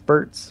kind of in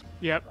spurts.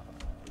 Yep.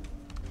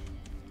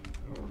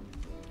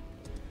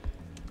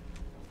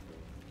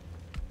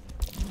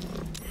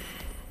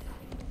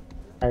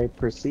 I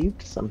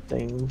perceived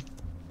something.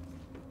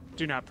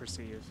 Do not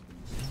perceive.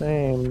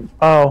 Same.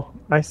 Oh,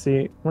 I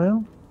see.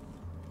 Well,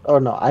 Oh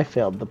no, I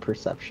failed the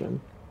perception.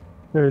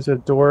 there's a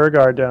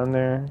Duergar down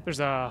there. There's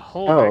a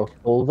hole. Oh,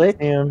 Ulvik?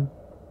 And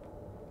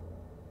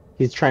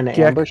He's trying to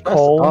Gek ambush us?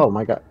 Cole. Oh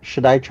my god.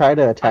 Should I try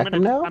to attack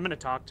him now? I'm gonna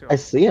talk to him. I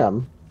see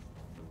him.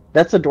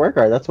 That's a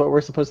Duergar. That's what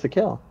we're supposed to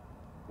kill.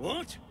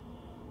 What?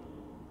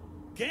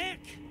 Gek?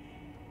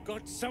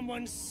 Got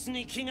someone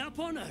sneaking up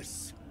on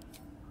us?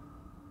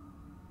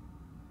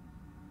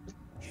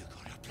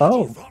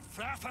 Oh. You thought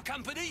fair for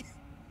company?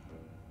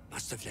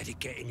 Must have let it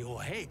get in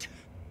your head.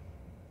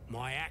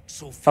 My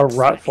axe will A fix that in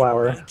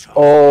Rotflower. no time.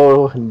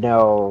 Oh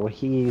no,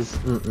 he's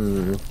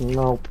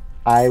nope.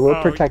 I will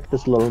Oh, protect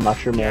this little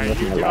mushroom Yeah, man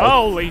with you my do. life.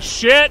 Holy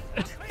shit!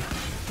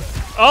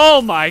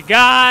 Oh my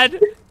god!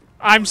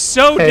 I'm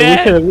so Hey, we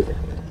dead!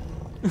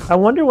 could've- I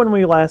wonder when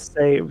we last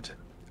saved.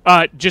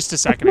 Just a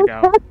second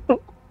ago.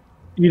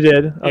 You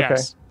did? Okay.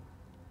 Yes.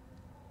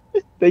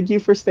 Thank you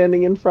for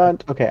standing in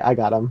front. Okay, I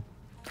got him.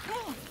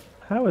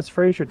 How is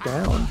Fraser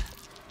down?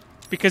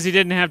 Because he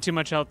didn't have too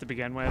much health to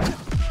begin with.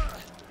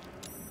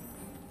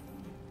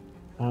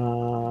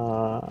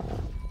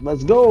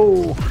 Let's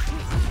go.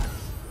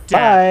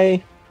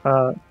 Death.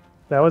 Bye.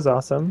 That was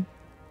awesome.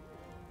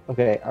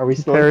 Okay, are we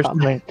still in Perish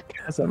combat? the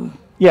chasm.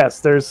 Yes,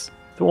 there's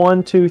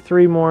 1, 2,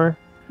 3 more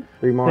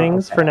 3 more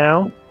things okay. for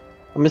now.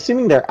 I'm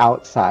assuming they're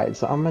outside,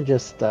 so I'm gonna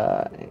just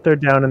They're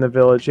down in the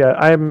village. Yeah,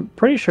 I'm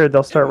pretty sure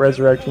they'll start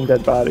resurrecting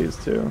dead bodies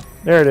too.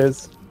 There it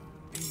is.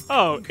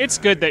 Oh, it's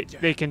good that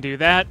they can do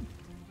that.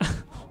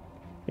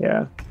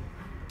 Yeah.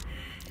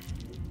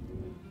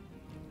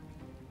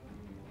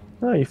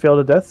 Oh, you failed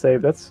a death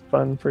save. That's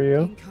fun for you.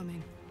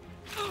 Incoming.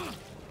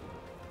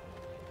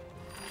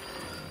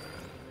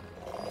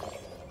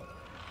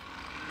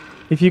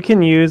 If you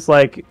can use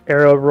like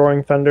arrow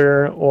roaring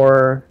thunder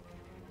or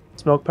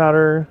smoke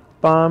powder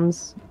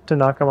bombs to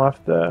knock them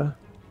off the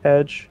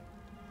edge,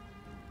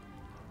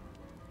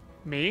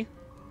 Me?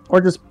 or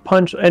just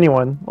punch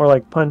anyone, or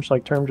like punch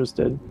like Term just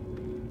did.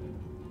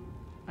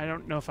 I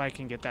don't know if I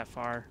can get that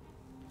far.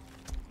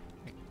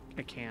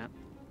 I can't.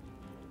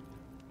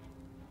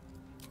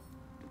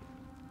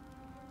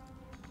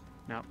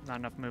 No, not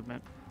enough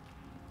movement.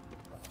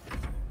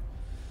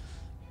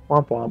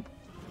 Womp womp.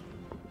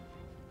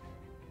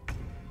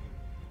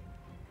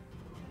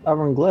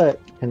 Sovereign Glut.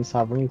 Can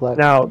Sovereign Glut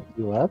Now,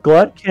 you up?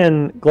 Glut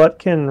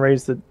can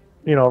raise the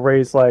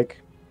raise like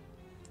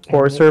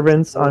core Raise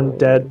servants on the-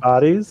 dead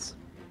bodies.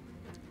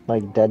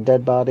 Like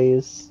dead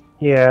bodies?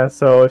 Yeah,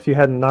 so if you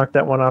hadn't knocked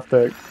that one off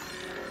the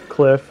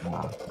cliff,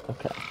 Ah,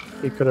 okay.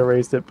 you could have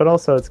raised it. But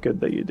also, it's good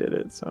that you did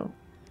it. So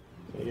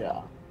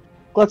Yeah.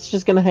 Glut's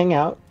just gonna hang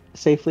out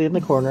safely in the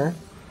corner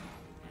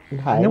and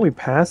I hide. know we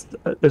passed.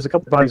 There's a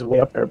couple bodies way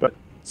up there, but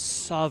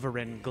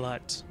Sovereign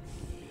Glut.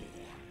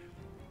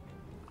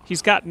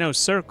 He's got no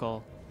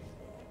circle.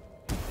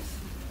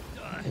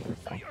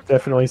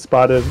 definitely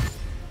spotted.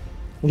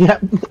 Yeah,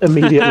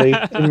 immediately.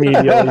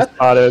 Immediately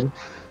spotted.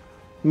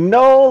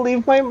 No,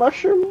 leave my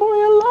mushroom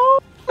boy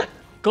alone.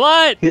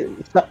 Glut!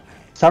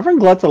 Sovereign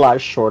Glut's a lot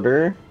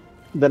shorter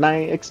than I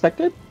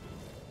expected.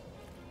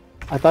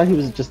 I thought he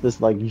was just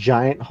this like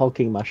giant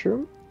hulking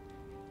mushroom.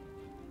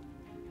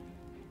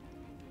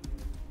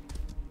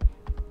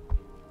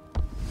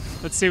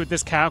 Let's see what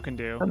this cow can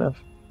do. Kind of.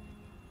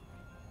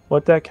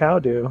 What that cow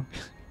do?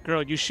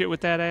 Girl, you shit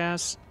with that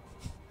ass?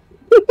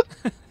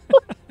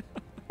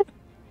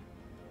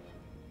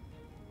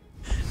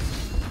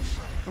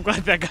 I'm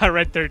glad that got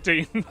red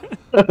 13.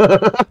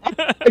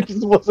 I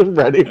just wasn't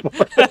ready for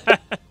it.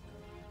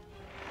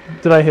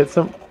 Did I hit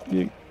some?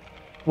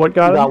 What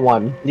got You got him?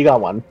 one. You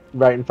got one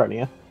right in front of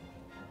you.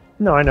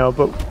 No, I know,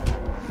 but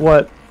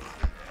what?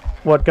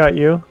 What got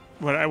you?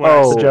 What I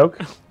Oh. It's a joke.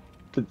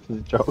 It's a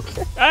joke.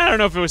 I don't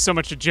know if it was so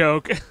much a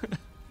joke.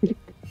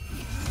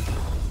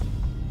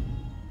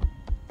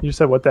 You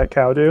said what that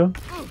cow do?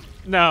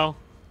 No.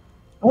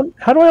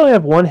 How do I only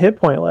have 1 hit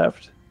point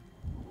left?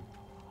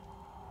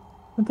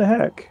 What the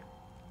heck?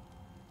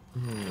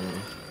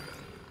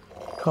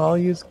 Call,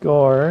 use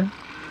gore.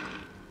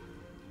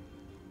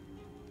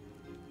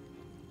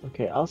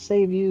 Okay, I'll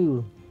save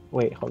you.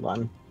 Wait, hold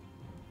on.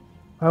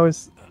 I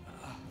was.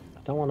 I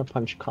don't want to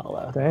punch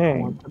Kala. I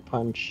Dang. want to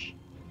punch.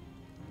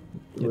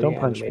 Yeah, don't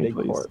punch me,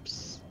 reanimated please.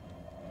 corpse.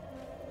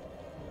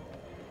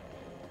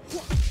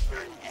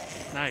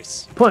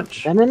 Nice.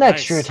 Punch. And an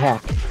extra Nice.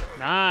 attack.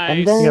 Nice.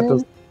 And then You got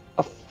those-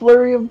 a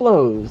flurry of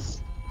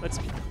blows. Let's.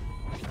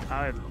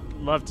 I'd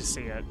love to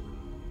see it.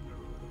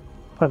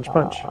 Punch,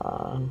 punch.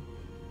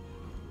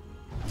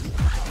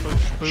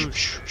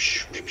 Boosh,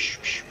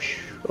 boosh.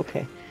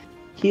 Okay.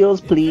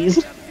 Heals,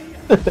 please.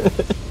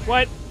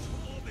 What?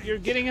 You're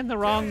getting in the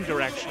wrong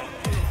direction.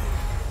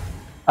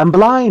 I'm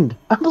blind.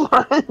 I'm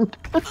blind.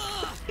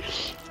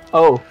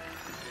 Oh,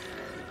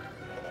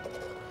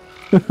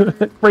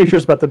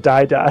 Fraser's about to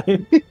die.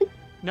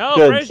 No,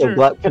 good. So Fraser.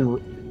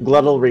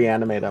 Glut will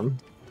reanimate him.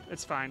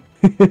 It's fine.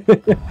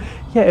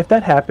 Yeah, if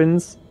that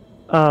happens,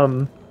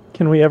 can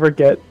we ever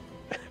get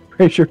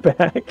Fraser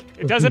back?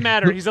 It doesn't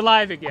matter. He's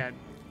alive again.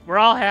 We're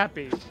all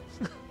happy.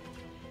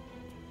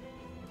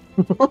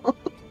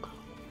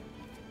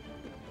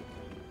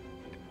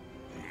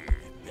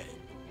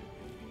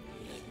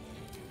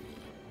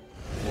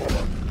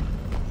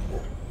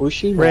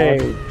 Ushi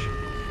Rage.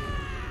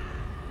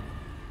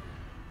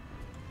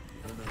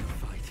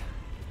 Fight.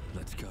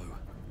 Let's go.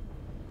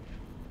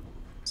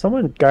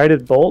 Someone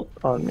guided bolt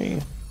on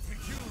me.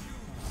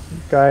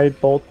 Guide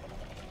bolt.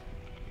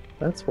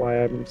 That's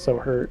why I'm so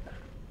hurt.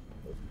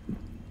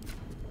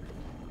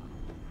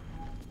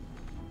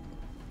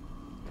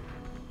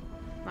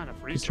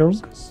 Chunk.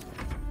 resources.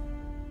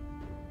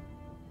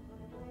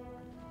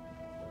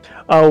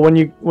 Oh, when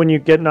you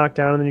get knocked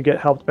down and then you get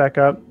helped back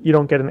up, you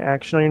don't get an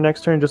action on your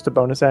next turn, just a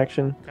bonus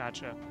action.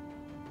 Gotcha.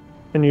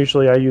 And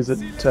usually I use it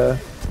to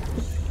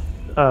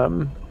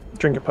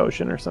drink a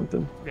potion or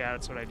something. Yeah,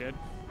 that's what I did.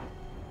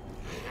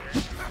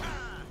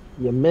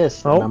 You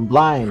missed, Oh. and I'm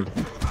blind.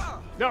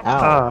 No. Ow.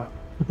 Ah,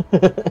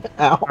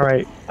 Ow. all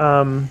right.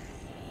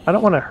 I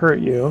don't want to hurt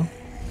you.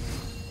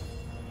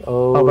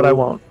 Oh, Oh, but I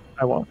won't.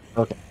 I won't.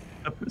 Okay.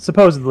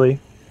 Supposedly.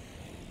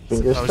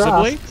 Fingers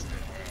Supposedly? crossed.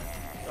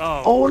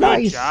 Oh, Oh, good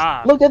nice.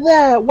 job. Look at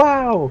that.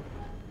 Wow.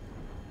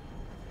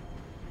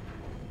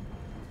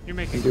 You're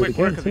making Do it quick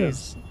work again, of too.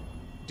 these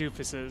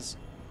doofuses.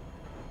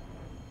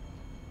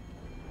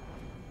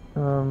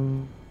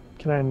 Can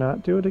I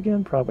not do it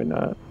again? Probably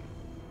not.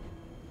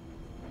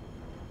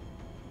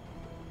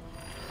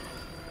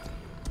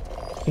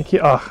 Thank you.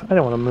 Oh, I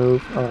don't want to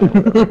move. Oh,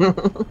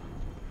 whatever.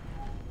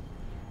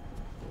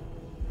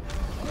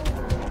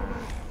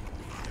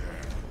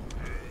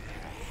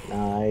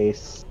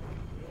 Nice.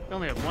 We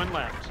only have one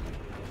left.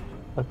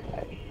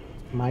 Okay.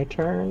 My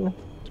turn.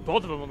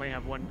 Both of them only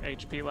have 1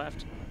 HP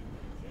left.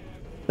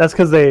 That's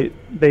because they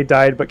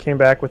died but came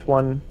back with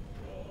one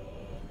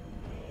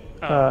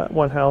Oh,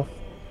 one health.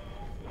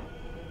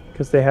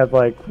 Because they had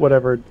like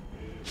whatever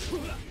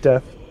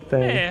death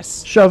thing.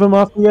 yes. Shove him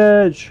off the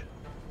edge.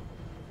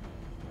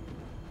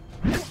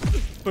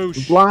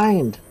 Boosh.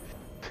 Blind.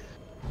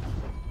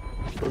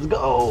 Let's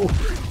go.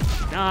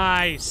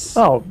 Nice.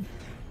 Oh,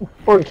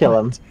 Or kill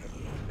him.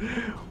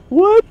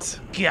 what?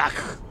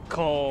 Yuck.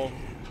 Cole.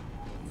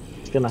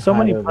 It's gonna So hide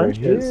many over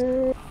punches.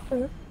 here.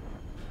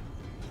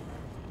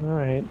 All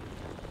right.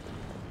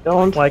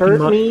 Don't Like hurt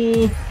mon-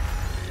 me.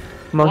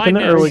 Monk in the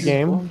Blindness. early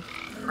game,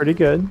 pretty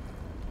good.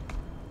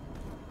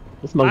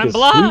 This monk I'm is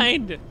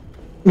blind.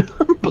 sweet.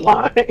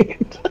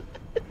 Blind.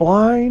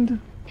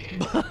 Blind.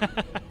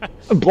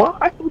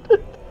 Blind.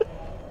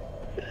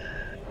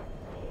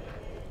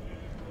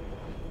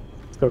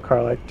 Let's go,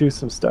 Carlac. Do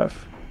some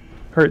stuff.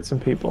 Hurt some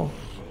people.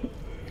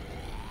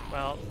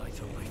 Well,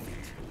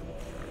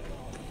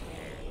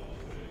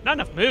 not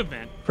enough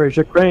movement.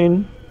 Fraser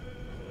Crane.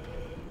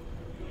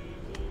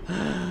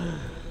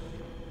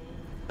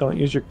 Don't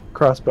use your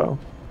crossbow.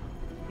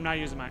 I'm not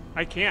using my.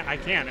 I can't.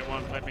 It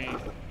won't let me.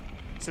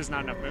 It says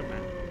not enough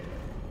movement.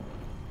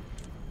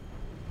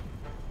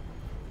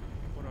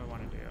 What do I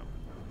want to do?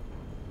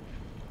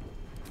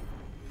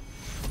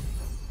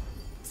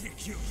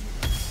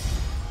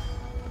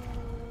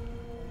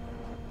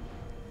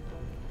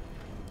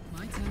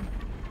 My turn.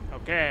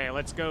 Okay,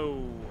 let's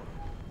go.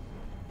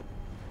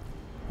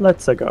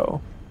 Let's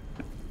go.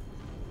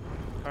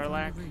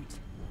 Carlac. Route.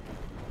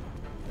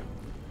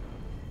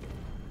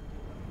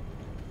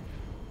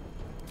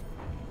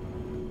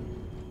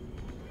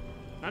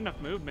 Not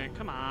enough movement.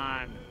 Come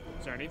on.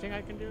 Is there anything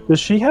I can do? Does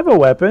she have a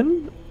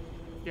weapon?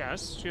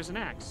 Yes, she has an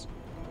axe.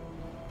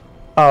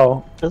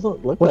 Oh,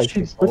 Doesn't look what's like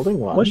she? she's holding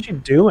one. What's she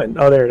doing?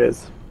 Oh, there it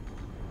is.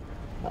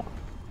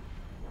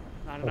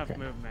 Not enough Okay.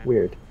 movement.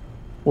 Weird.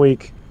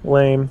 Weak,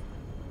 lame.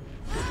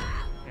 Yeah,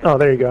 Oh,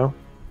 there you go.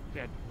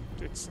 yeah,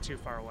 it's too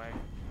far away.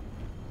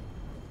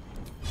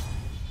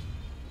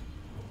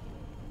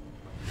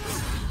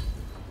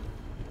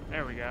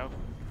 There we go.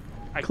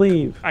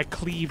 Cleave. I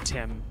cleaved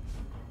him.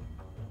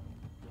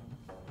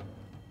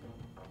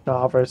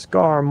 Davros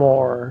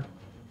Garmor.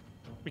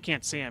 We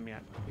can't see him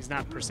yet. He's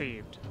not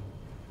perceived.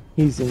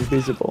 He's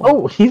invisible.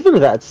 Oh, he threw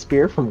that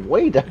spear from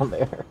way down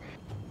there.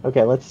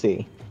 Okay, let's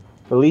see.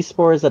 Release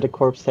spores at a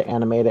corpse to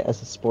animate it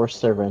as a spore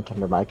servant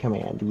under my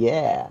command.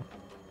 Yeah.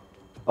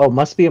 Oh,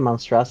 must be a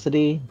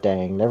monstrosity?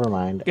 Dang, never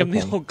mind. Give him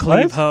Okay. the old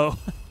cleave hoe.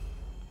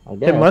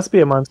 It must be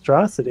a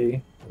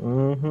monstrosity.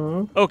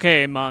 Mm-hmm.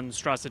 Okay,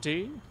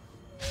 monstrosity.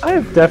 I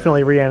have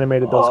definitely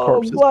reanimated those Oh,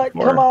 corpses what?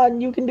 before. Come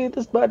on, you can do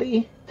this,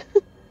 buddy.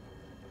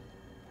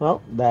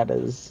 Well, that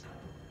is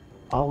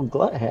all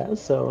Glut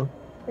has, so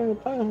yeah,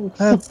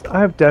 thanks.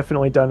 I've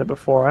definitely done it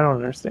before. I don't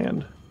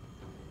understand.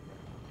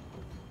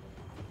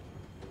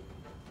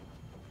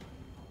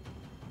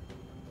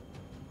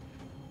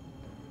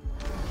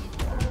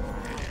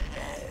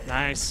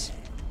 Nice.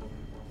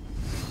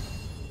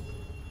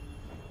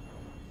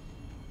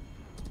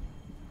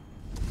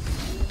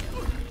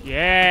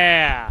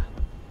 Yeah.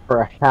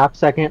 For a half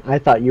second, I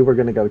thought you were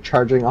gonna go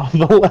charging off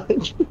the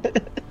ledge.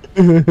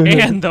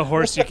 And the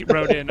horse you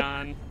rode in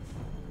on.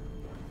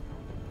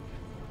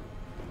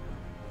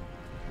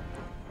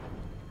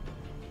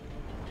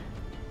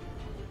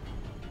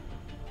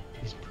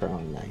 He's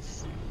prone,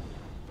 nice.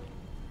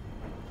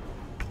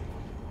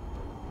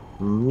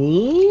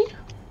 Me?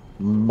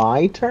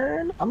 My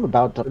turn? I'm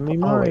about to. Me, Oh,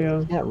 Mario.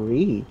 wait, I can't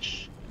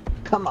reach.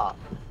 Come on.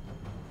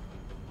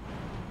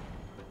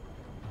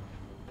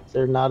 Is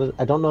there not?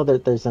 I don't know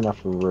that there's enough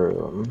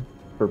room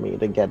for me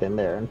to get in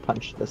there and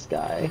punch this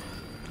guy.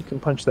 You can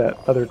punch that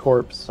other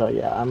corpse. So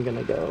yeah, I'm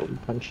gonna go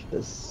punch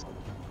this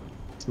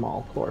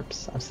small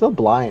corpse. I'm still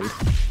blind.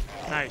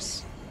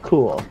 Nice.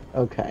 Cool.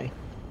 Okay.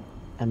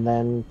 And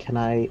then can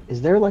I?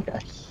 Is there like a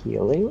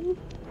healing?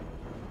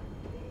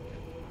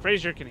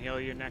 Frazier can heal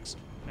you next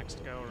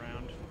go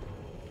around.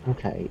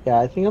 Okay, yeah,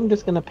 I think I'm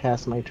just gonna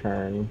pass my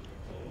turn.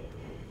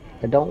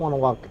 I don't want to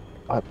walk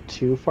up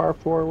too far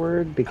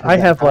forward because I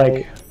have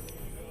like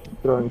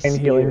throwing 9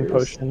 healing spears.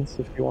 potions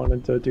if you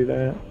wanted to do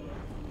that.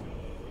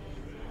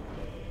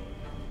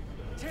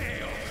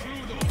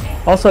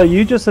 Also,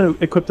 you just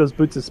equipped those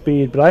boots of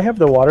speed, but I have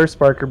the water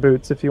sparker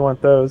boots if you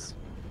want those.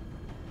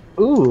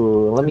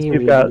 Ooh, let Since me you've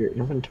read got your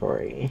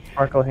inventory.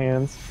 Sparkle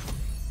hands.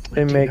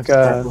 They Do you make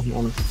have sparkle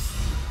hands?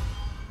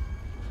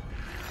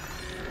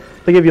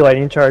 they give you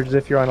lightning charges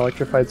if you're on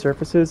electrified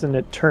surfaces, and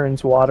it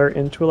turns water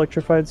into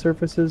electrified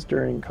surfaces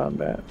during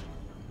combat.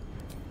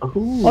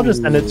 Ooh. I'll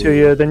just send it to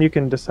you, then you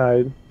can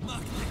decide.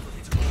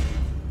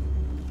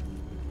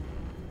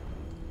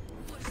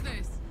 What's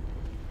this?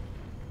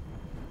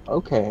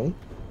 Okay.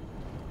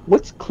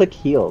 What's click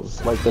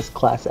heals, like this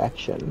class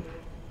action?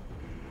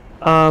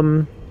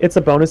 It's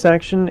a bonus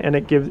action, and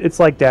it's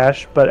like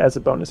dash, but as a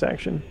bonus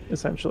action,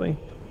 essentially.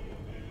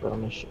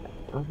 Bonus.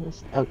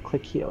 Oh,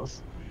 click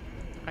heals.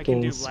 I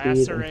can Gain do speed and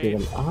lacerate.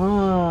 healing.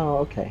 Oh,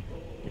 okay.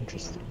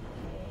 Interesting.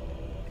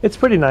 It's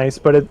pretty nice,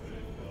 but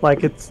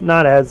it's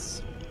not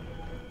as.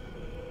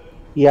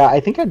 Yeah, I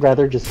think I'd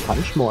rather just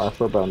punch more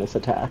for bonus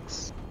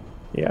attacks.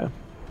 Yeah.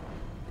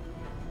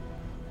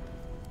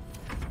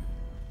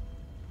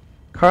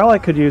 Carla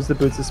could use the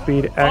boots of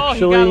speed actually, got a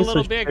so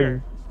little she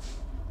bigger.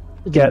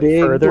 could get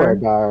Big further.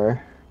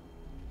 Dwargar.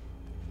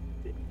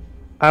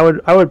 I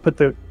would put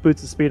the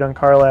boots of speed on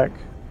Karlak,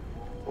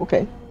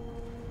 Okay.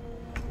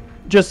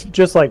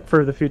 just like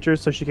for the future,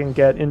 so she can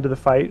get into the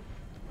fight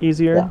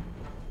easier.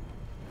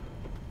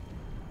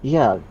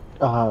 Yeah.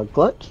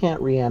 Glut can't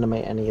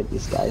reanimate any of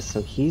these guys,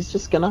 so he's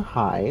just gonna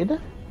hide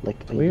like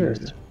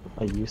Weird.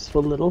 a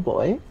useful little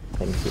boy.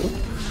 Thank you.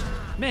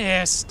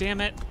 Miss,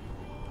 damn it.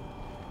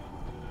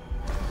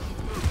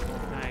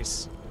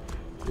 Nice.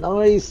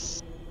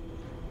 Nice.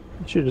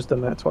 Should have just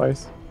done that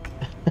twice.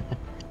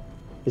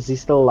 Is he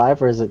still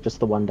alive, or is it just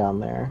the one down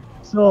there?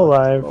 Still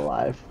alive. Still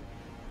alive.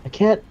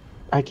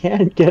 I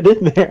can't get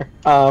in there.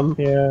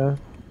 Yeah.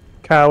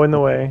 Cow in the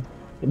way.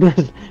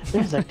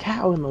 There's a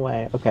cow in the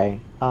way. Okay.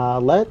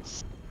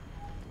 Let's.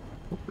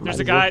 There's might a as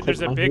well guy. click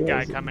There's a my big guy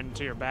heels. coming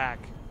to your back.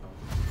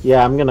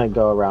 Yeah, I'm gonna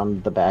go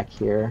around the back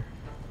here.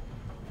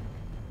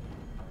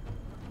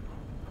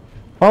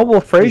 Oh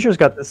well, Frazier's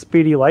got the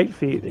speedy light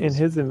feet in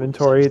his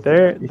inventory.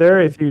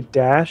 There, if you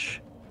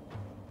dash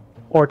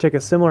or take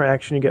a similar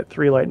action, you get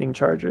 3 lightning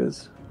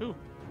charges. Ooh.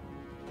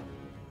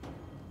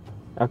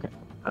 Okay.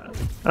 I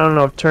don't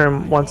know if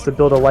Term wants to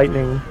build a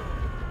lightning.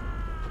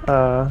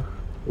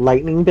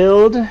 Lightning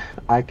build.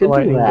 I could do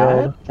Lightning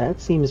that. build.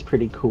 That seems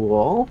pretty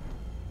cool.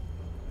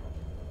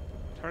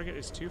 Target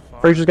is too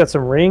far. Frazier's got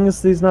some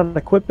rings he's not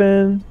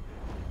equipping.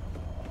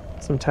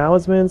 Some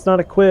talismans not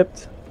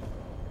equipped.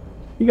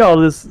 You got all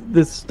this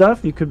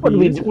stuff you could be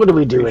using. What are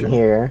we doing Frazier.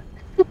 here?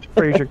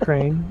 Frazier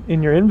Crane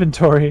in your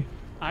inventory.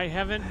 I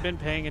haven't been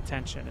paying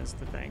attention. Is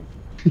the thing.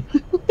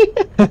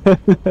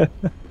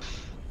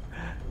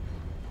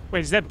 Wait,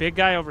 is that big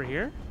guy over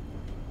here?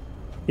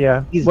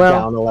 Yeah. He's well,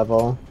 down a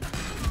level.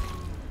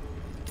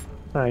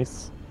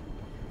 nice.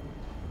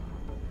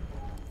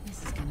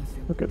 This is gonna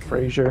feel Look at good.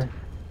 Frazier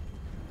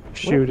What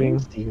shooting.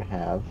 rings do you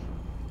have?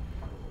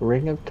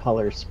 Ring of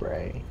color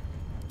spray.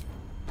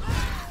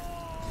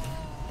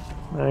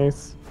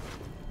 Nice.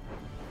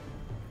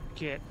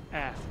 Get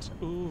effed.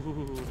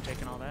 Ooh,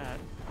 taking all that.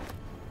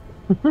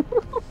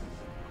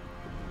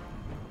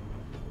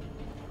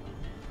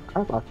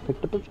 Karlach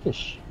picked up a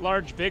fish.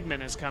 Large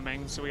Bigman is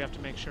coming, so we have to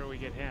make sure we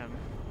get him.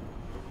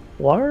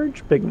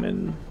 Large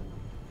Bigman.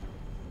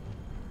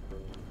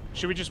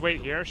 Should we just wait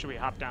here, or should we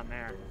hop down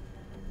there?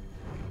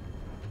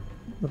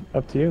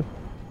 Up to you.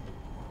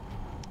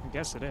 I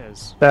guess it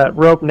is. That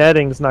rope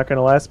netting's not going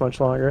to last much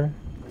longer.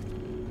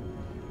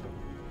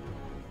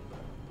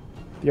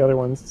 The other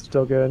one's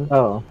still good.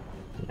 Oh,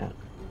 yeah.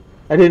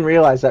 I didn't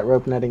realize that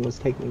rope netting was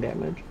taking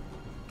damage.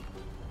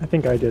 I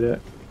think I did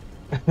it.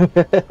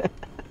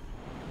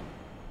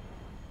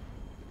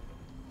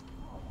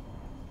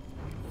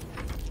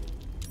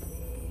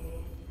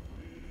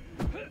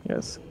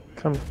 Yes.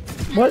 Come.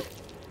 What?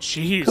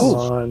 Jeez. Come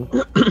on.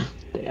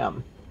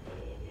 Damn.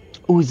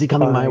 Ooh, is he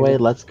coming my Fine. way?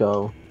 Let's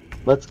go.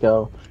 Let's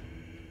go.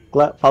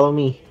 Glut, follow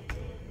me.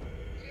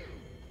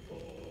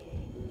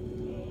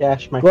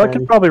 Dash, my Well, I friend.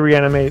 could probably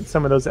reanimate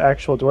some of those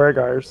actual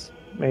Dwargars,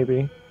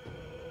 maybe.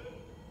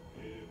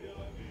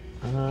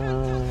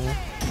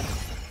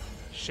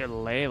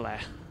 Shillelagh.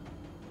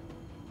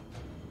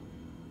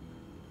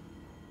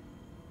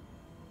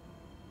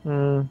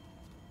 Hmm.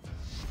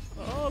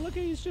 Oh, look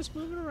at he's just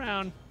moving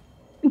around.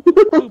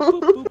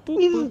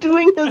 He's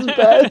doing his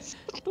best.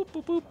 Boop,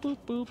 boop, boop, boop,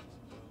 boop.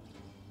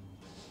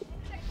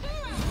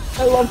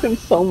 I love him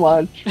so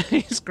much.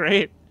 He's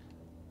great.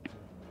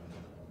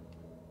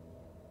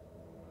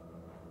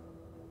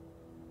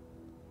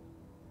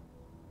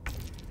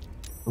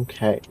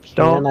 Okay.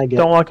 Can I get...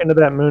 Don't walk into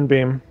that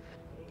moonbeam.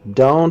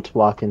 Don't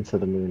walk into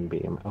the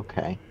moonbeam.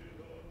 Okay.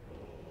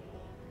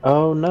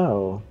 Oh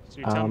no. So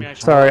you tell me I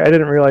should. Sorry, I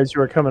didn't realize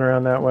you were coming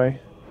around that way.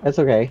 That's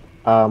okay.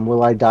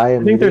 Will I die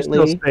I think there's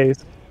still immediately?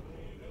 space.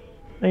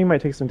 I think you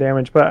might take some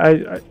damage,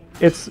 but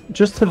it's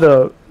just to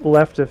the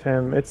left of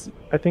him.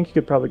 I think you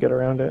could probably get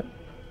around it.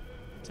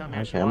 Tell me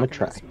I should Okay, I'm walk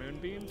gonna into this try.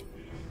 moonbeam.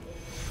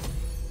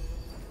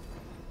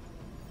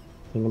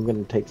 I think I'm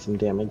gonna take some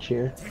damage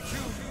here.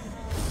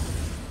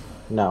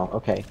 No,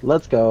 okay,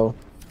 let's go.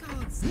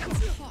 Gods,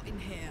 it's hot in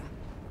here.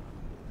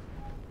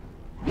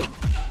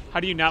 How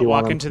do you not Do you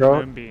want walk him into the throw?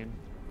 moonbeam?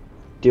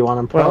 Do you want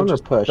him Well, prone or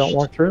just pushed? don't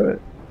walk through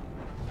it.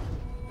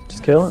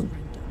 Just kill him.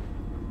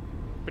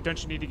 But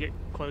don't you need to get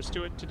close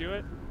to it to do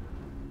it?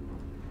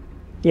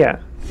 Yeah.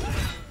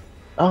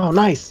 Oh,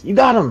 nice! You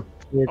got him.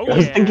 Oh, I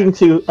was yeah.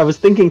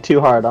 thinking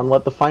too hard on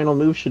what the final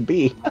move should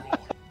be.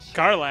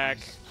 Garlac.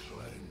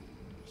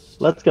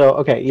 Let's go.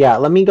 Okay, yeah.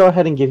 Let me go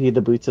ahead and give you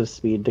the boots of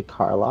speed to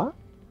Carla,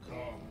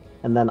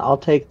 and then I'll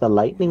take the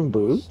lightning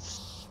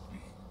boots.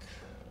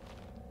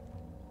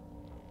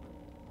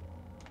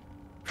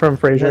 From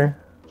Fraser.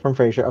 From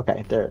Fraser.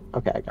 Okay, there.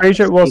 Okay, I got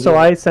Fraser. it. Well, so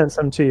I sent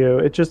some to you.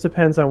 It just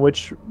depends on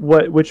which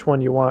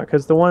one you want,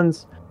 because the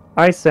ones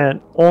I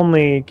sent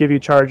only give you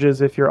charges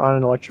if you're on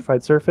an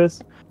electrified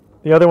surface.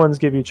 The other ones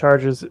give you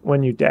charges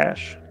when you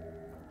dash.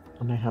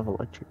 And I have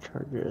electric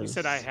charges. You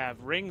said I have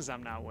rings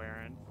I'm not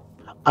wearing.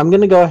 I'm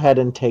gonna go ahead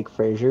and take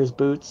Fraser's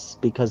boots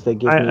because they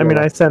give me. I mean,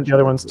 I sent the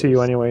other ones electric to you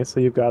charges. anyway, so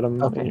you've got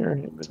them Okay, in your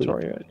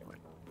inventory anyway.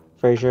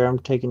 Fraser, I'm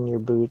taking your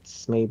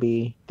boots.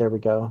 Maybe there we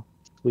go.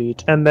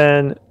 Sweet. And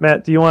then,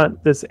 Matt, do you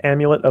want this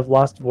Amulet of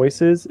Lost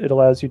Voices? It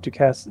allows you to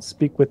cast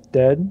Speak with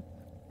Dead.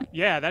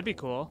 Yeah, that'd be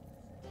cool.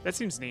 That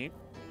seems neat.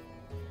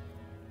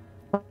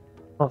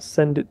 I'll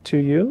send it to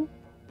you.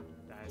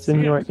 I It's in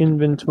see your it.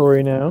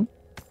 inventory now.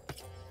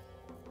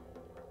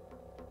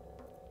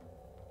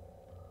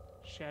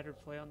 Shattered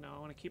flail. No, I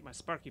want to keep my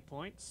sparky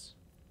points.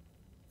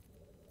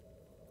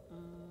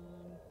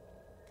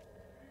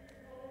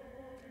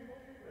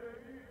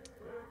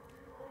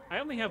 I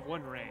only have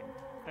one ring.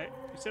 You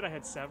said I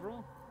had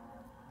several?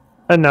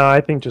 No,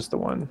 I think just the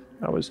one.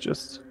 I was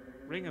just...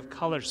 Ring of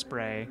color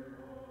spray.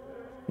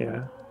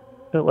 Yeah.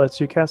 It lets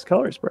you cast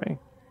Color Spray.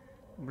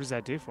 What does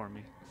that do for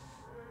me?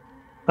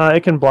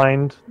 It can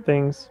blind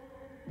things.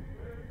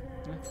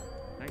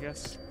 I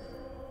guess.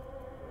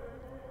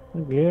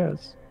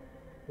 Yes.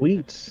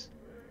 Sweet.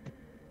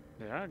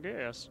 Yeah, I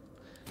guess.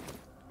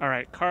 All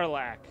right,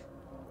 Karlak.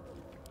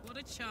 What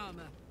a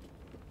charmer.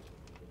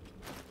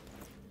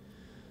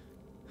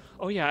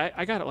 Oh yeah,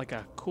 I got like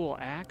a cool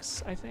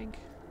axe, I think.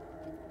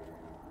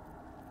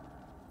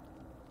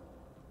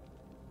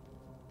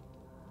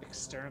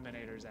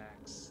 Exterminator's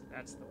axe.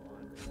 That's the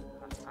one.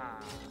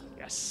 Ah,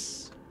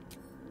 yes.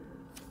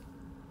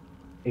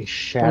 A Let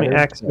shattered. me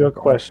ask you a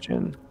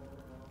question.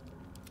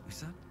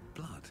 Is that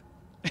blood?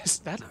 Is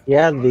that?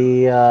 Yeah,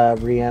 the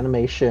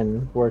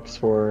reanimation works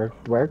for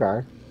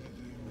Dwergar.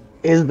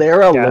 Is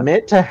there a Yeah.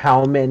 limit to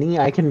how many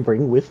I can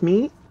bring with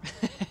me?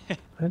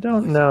 I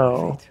don't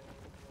know.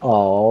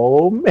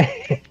 Oh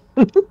man.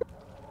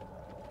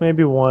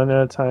 Maybe one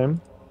at a time.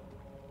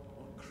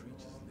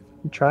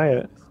 Try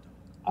it.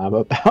 I'm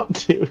about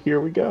to. Here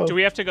we go. Do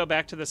we have to go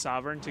back to the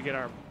Sovereign to get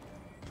our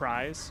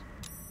prize?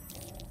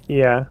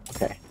 Yeah.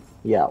 Okay.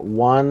 Yeah,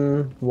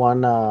 one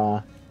One at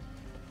a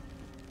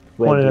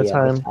Wiggy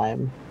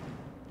time.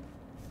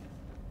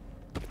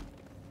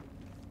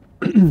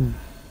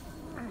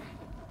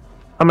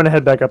 I'm gonna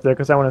head back up there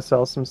because I want to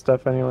sell some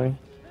stuff anyway.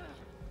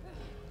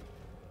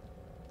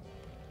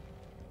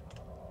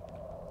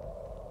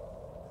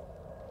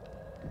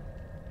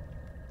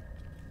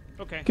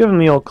 Okay. Give him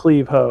the old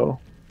cleave ho.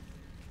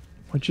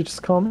 What'd you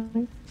just call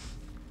me?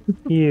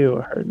 You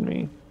heard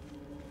me.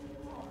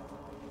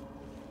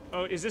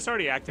 Oh, is this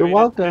already activated?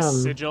 welcome.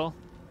 This sigil?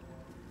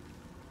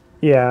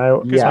 Yeah.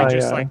 Because Yeah. we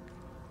just like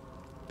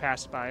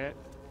passed by it.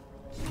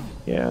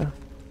 Yeah.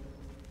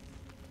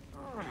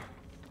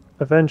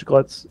 Avenge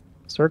Glut's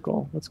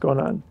circle. What's going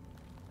on?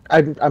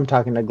 I'm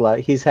talking to Glut.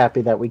 He's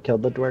happy that we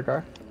killed the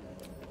Dwergar.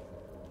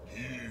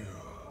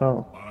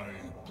 Oh. I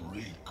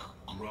break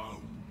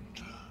ground.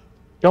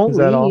 Don't Is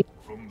that all? leave.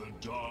 From the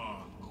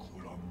dark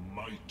will a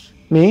mighty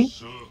Me?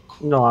 circle.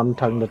 No, I'm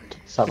talking to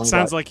Southern It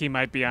sounds Glut. like he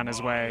might be on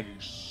his way.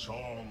 My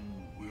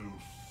song will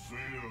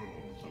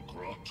fill the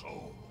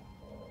grotto.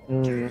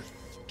 Mm. Death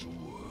doer.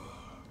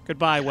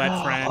 Goodbye,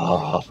 wet friend.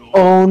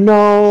 Oh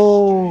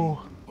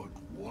no! But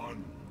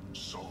one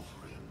sovereign.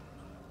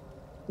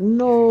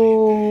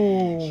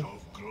 No!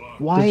 Of Glut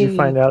Why? Did you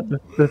find out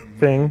the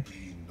thing?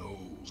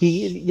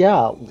 he knows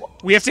Yeah.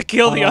 We have to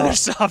kill the other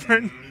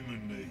Sovereign.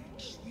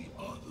 eliminates the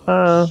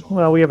other.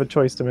 Well, we have a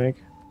choice to make.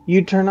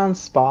 You turn on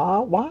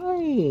Spa? Why?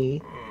 A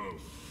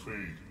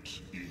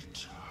fate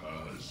it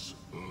has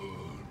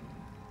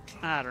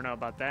earned. I don't know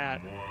about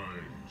that. My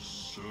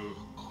circle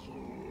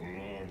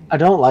I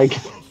don't like.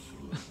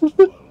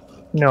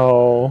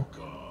 No.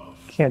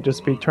 Can't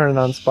just be turning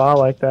on Spa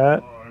like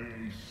that.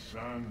 I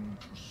stand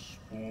to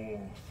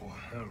spore for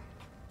help.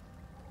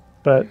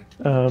 But,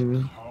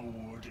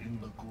 Coward in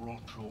the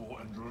grotto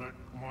and let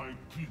my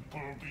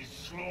people be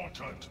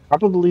slaughtered.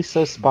 Probably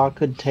so Spa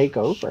could take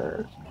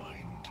over.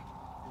 Mind.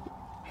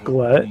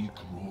 Glut. We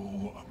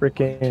grow a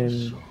Frickin'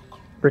 mighty circle.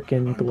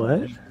 Frickin'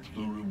 glut?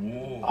 The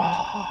reward.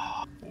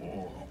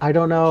 I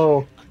don't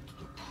know.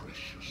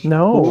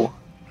 No.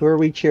 Who are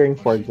we cheering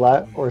for,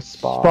 Glut or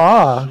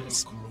Spa?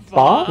 Spa.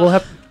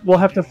 Spa? We'll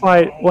have to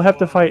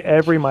fight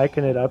every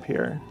Myconid up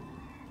here.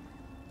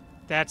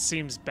 That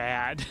seems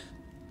bad.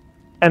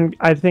 And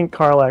I think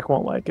Karlak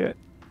won't like it.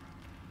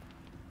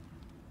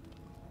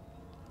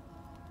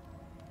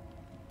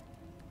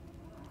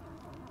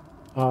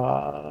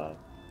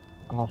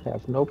 I'll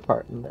have no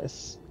part in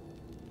this.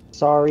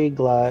 Sorry,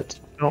 Glut.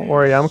 Don't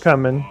worry, I'm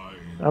coming.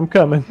 I'm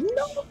coming.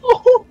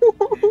 No!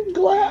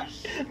 Glut!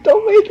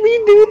 Don't make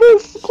me do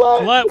this,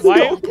 Glut! Glut, why?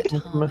 Delicate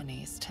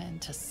harmonies turn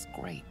to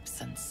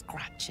scrapes and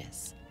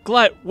scratches.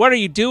 Glut, what are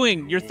you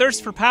doing? Your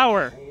thirst for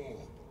power.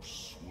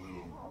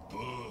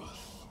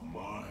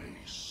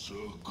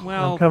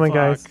 Well, I'm coming, fuck.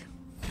 guys.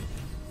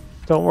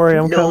 Don't worry,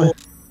 I'm coming.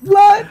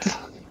 Glut!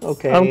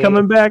 Okay. I'm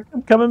coming back.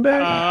 I'm coming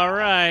back. All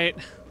right.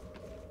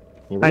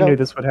 Here we I go. knew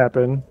this would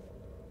happen.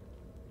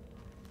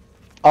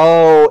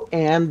 Oh,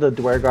 and the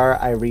Dwergar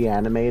I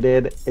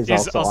reanimated is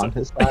also on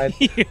his side.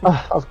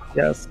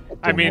 Yes.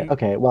 I mean,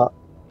 okay, well,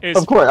 is-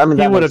 of course. I mean,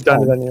 He that would makes have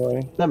done it sense.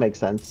 anyway. That makes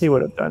sense. He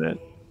would have done it.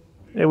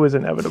 It was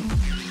inevitable.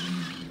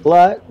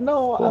 Glut?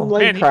 No, I'm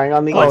like Man, crying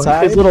on the Oh,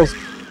 inside. his little...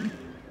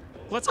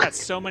 Glut's got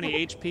so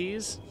many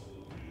HPs.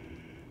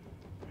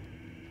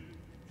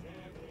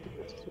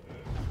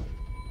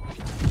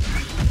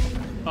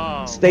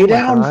 Oh, Stay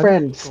down, God.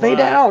 friend. Stay Glut.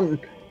 down.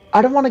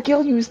 I don't want to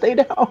kill you. Stay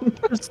down.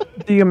 Just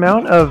the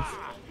amount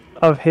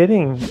of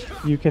hitting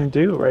you can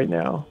do right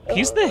now.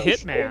 he's the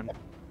hitman.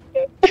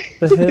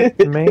 The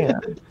hit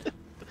man.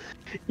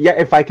 Yeah,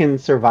 if I can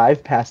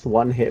survive past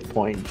 1 hit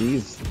point,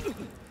 jeez.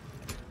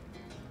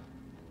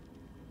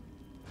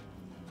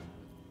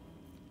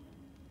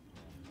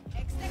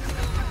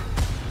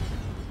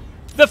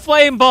 The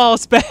flame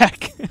ball's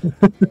back.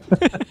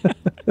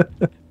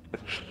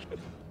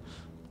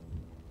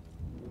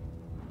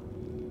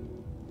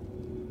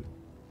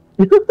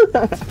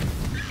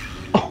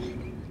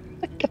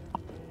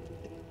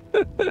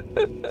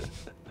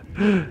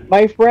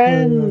 My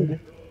friend.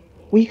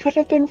 We could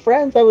have been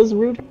friends. I was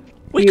rooting.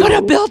 for We you. could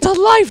have built a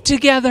life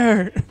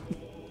together.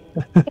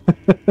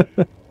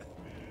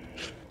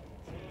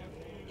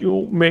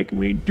 You'll make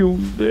me do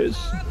this.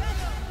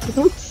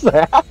 So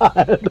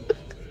sad.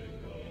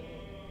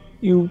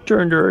 You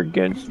turned her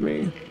against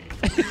me.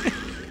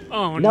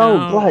 Oh No,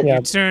 no! Glut. You Yeah,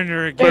 turned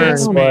her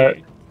against burn,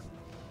 me.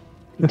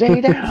 Glut.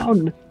 Stay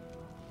down.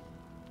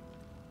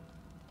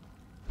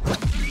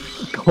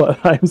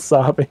 I'm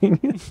sobbing.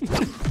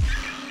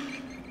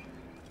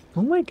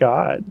 Oh my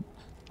god.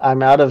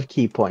 I'm out of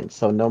key points,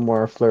 so no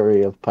more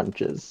flurry of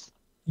punches.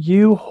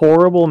 You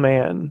horrible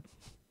man.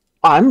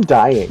 I'm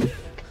dying.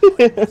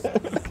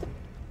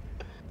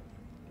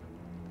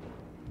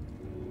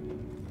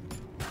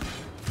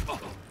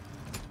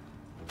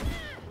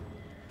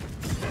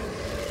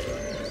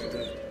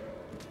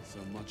 So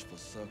much for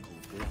circle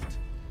drift.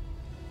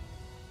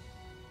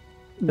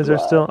 Is there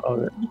still... Oh,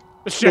 there-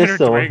 There's Shattered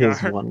still his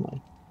Dwergar. one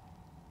life.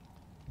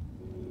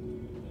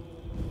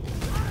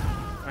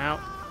 Well,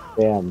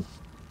 Damn.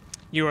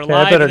 you were okay,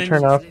 alive. I better and then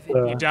turn off you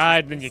the...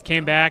 died, then you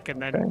came back,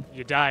 and then Okay.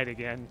 you died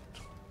again.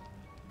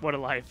 What a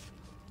life!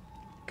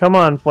 Come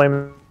on,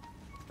 Flame.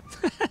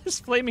 This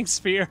flaming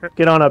sphere.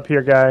 Get on up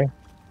here, guy.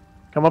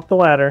 Come up the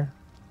ladder.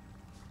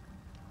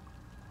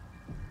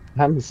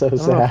 I'm so I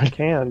don't know if I sad.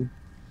 can.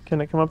 Can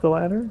it come up the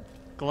ladder?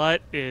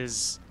 Glut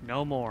is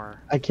no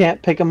more. I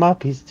can't pick him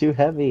up. He's too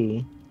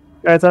heavy.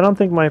 Guys, I don't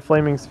think my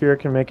flaming sphere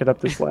can make it up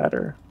this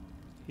ladder.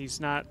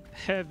 He's not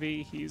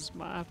heavy. He's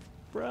my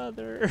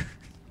brother.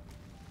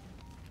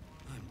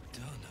 I'm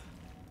done.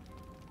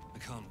 I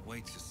can't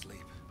wait to sleep.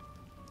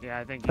 Yeah,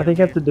 I think. I think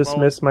I have to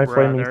dismiss my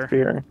flaming brother.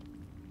 sphere.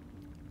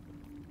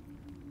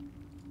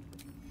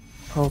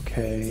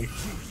 Okay.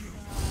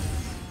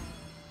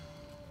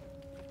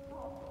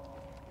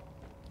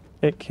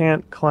 It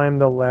can't climb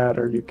the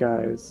ladder, you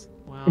guys.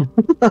 Well,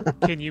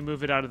 can you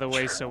move it out of the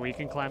way so we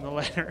can climb the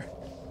ladder?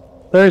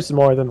 There's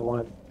more than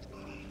one.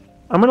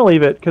 I'm gonna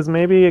leave it because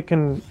maybe it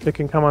can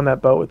come on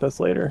that boat with us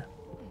later.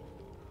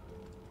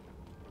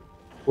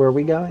 Where are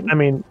we going? I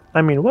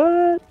mean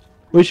what?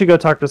 We should go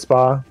talk to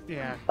Spa.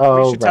 Yeah.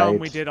 Oh, we should tell him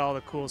right. we did all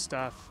the cool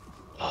stuff.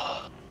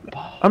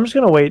 I'm just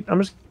gonna wait.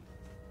 I'm just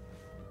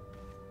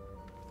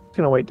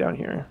gonna wait down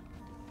here.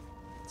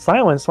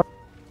 Silence.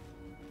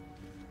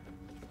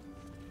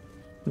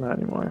 Not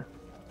anymore.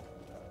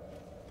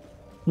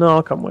 No,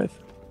 I'll come with.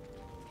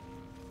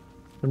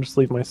 I'm just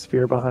leave my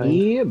sphere behind.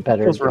 He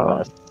better Feels give wrong.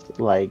 us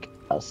like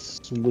a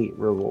sweet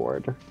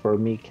reward for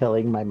me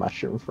killing my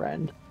mushroom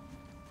friend.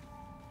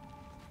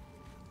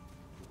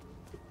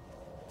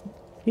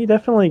 He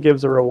definitely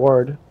gives a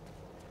reward.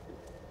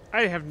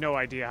 I have no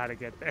idea how to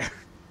get there.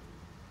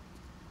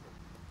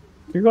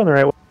 You're going the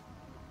right way.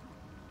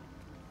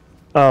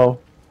 Oh,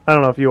 I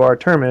don't know if you are.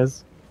 Term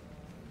is.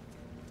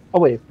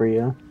 I'll wait for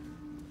you.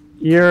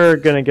 You're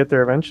gonna get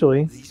there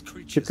eventually. These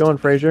creatures Keep going, don't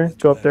Fraser. make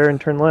Go up there and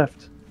turn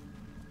left.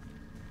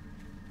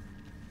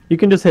 You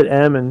can just hit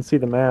M and see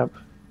the map.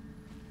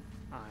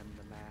 I'm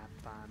the map.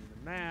 I'm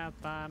the map.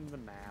 I'm the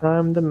map.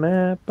 I'm the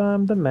map,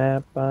 I'm the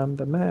map, I'm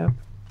the map.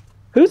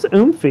 Who's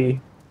Oomphy?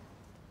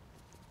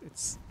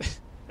 It's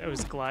it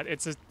was glut.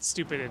 It's a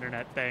stupid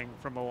internet thing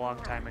from a long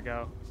time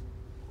ago.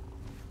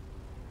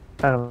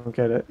 I don't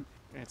get it.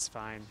 It's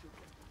fine.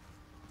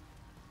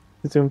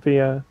 Is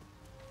Oomphy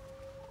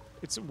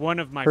It's one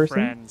of my Person?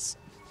 friends.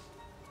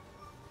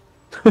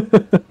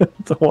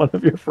 it's one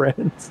of your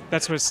friends.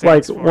 That's what it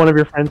Like stands for. one of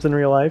your friends in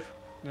real life?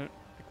 No,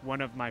 like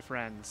one of my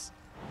friends.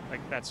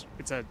 Like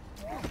it's a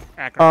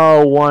acronym.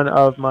 Oh, one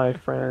of my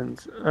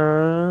friends.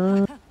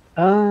 Oh,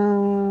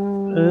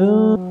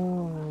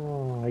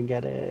 I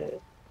get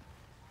it.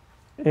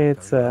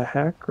 It's a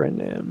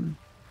acronym.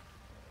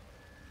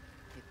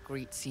 It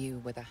greets you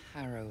with a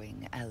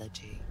harrowing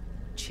elegy,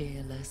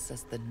 cheerless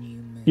as the new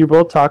moon. You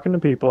both talking to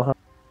people, huh?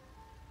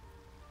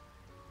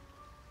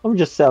 I'm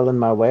just selling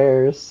my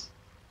wares.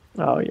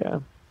 Oh, yeah.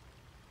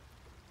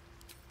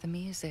 The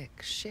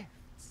music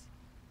shifts,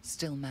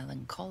 still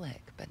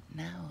melancholic, but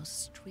now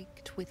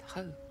streaked with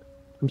hope.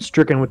 I'm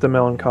stricken with the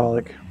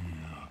melancholic.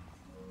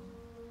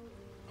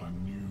 A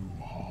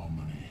new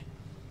harmony.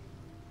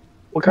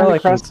 What kind I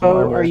of like using some crossbow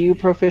armor. are you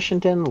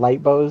proficient in?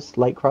 Light bows?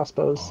 Light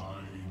crossbows?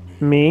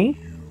 Me?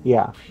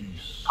 Yeah.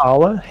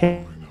 Paula?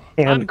 Hand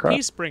I'm cross.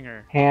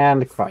 Peacebringer.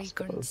 Hand Fragrant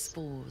crossbows.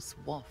 spores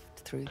waft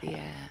through the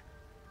air.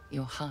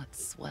 Your heart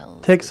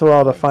swells. Takes a with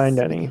while to bliss find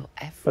with any, your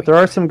every but there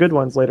are breath. some good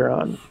ones later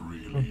on.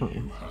 Freely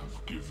you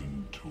have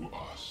given to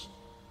us.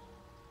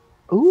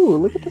 Ooh,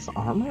 look at this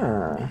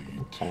armor.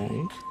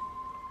 Okay.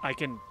 I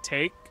can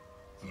take.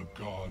 The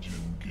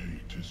Guardian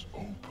Gate is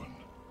open.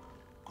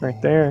 Right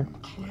Go there.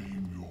 and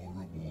claim your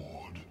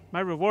reward. My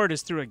reward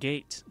is through a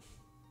gate.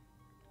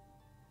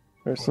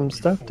 There's But some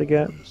stuff to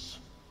before get. this,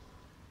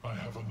 I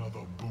have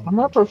another boon I'm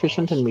not to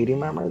proficient in ask medium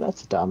you. armor.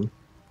 That's dumb.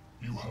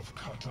 You have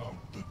cut out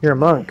the You're a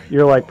monk.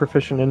 You're like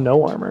proficient in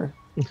no armor.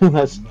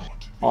 That's not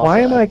also Why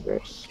am I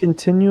accurate.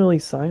 continually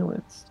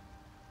silenced?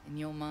 In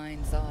your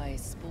mind's eye,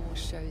 Spore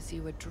shows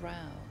you a drow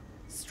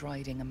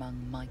striding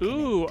among Mike.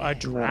 Ooh, a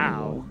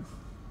drow.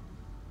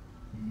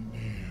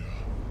 near.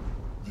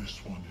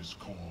 This one is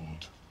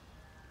called.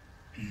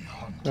 He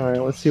hunted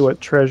Alright, let's us. see what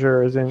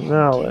treasure is in.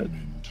 Now Hunt let him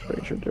in turn.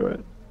 Fraser do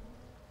it.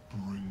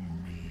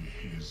 Bring me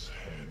his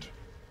head.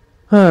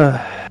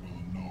 Okay,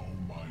 Will know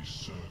my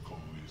circle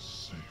is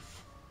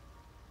safe.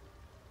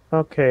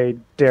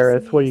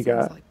 Dareth, what do you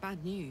Sounds got? like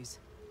bad news.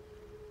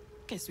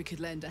 Guess we could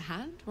lend a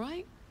hand,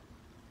 right?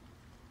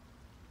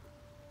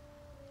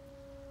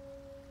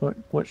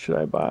 What should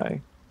I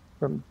buy?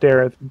 From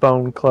Dareth,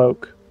 Bone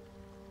Cloak.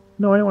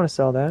 No, I don't want to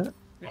sell that.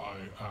 I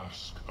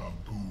ask a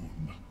boon.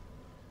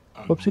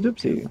 And Whoopsie will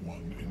doopsie. give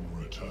one in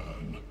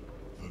return.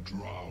 The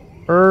drow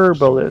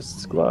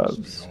Herbalist's lurks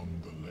gloves.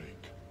 beyond the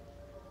lake.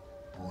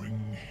 Bring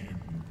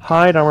him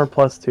Hide armor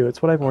 +2.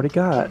 It's what I've already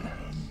got.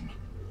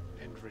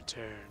 In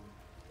return.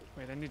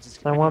 Wait, I need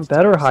to. I need want to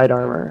better type hide something.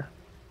 armor.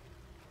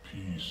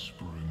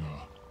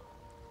 Peacebringer.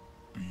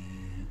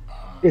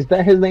 Be Is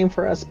that his name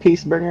for us?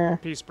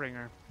 Peacebringer?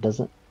 Peacebringer.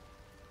 Doesn't.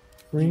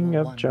 Ring You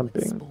are of one with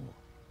jumping. Spore.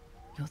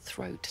 Your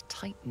throat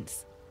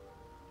tightens.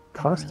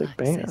 then Caustic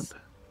band. relaxes.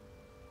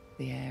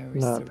 The air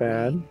is Not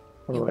bad. serene,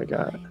 What do your I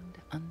got? mind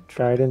untroubled.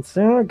 Guidance.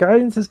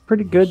 Guidance is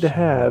pretty good to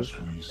have.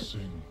 songs we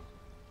sing.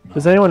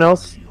 Does Now anyone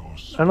else? carry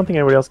your I don't think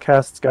anybody else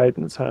casts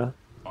guidance, huh?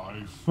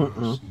 I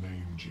first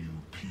named you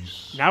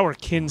Peace. Now we're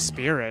kin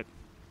spirit.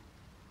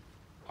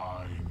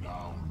 I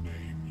now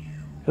name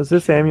you. Because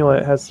this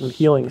amulet has some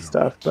healing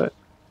stuff, but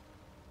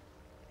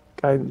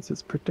guidance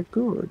is pretty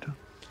good.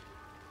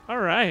 All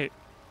right.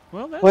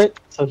 Well, that's What?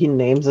 So he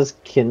names us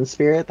kin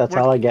spirit? That's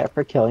We're- all I get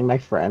for killing my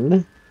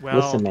friend? well.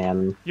 Listen,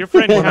 man. Your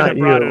friend Well, kind not of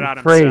brought you, it on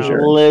Fraser. himself.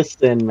 Sure.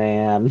 Listen,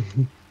 man.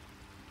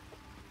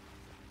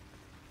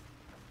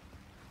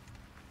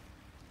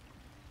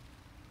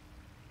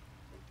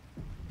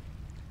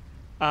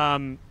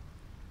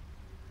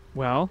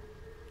 Well,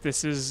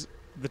 this is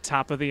the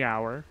top of the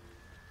hour.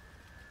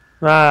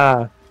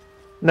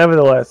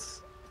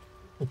 Nevertheless.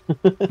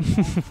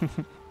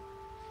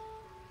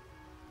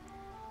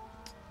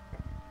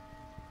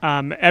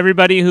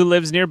 Everybody who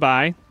lives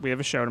nearby, we have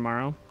a show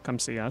tomorrow. Come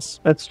see us.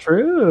 That's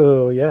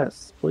true.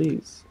 Yes,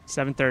 please.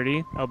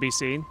 7:30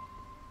 LBC.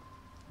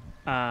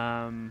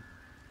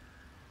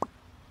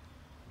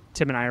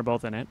 Tim and I are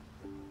both in it.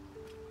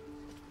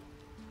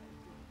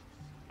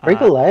 Break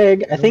a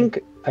leg. I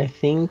think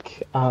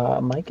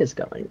Mike is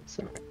going.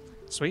 So.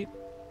 Sweet.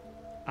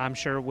 I'm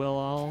sure we'll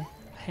all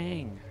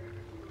hang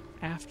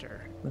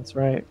after. That's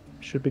right.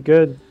 Should be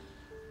good.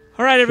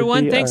 All right,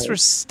 everyone. be Thanks a for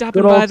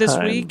stopping good old by this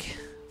time. week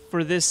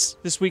for this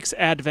week's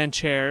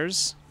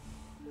adventures.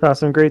 Saw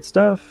some great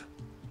stuff.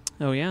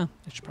 Oh yeah,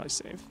 I should probably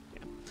save.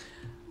 Yeah.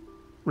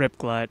 Rip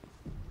Glut.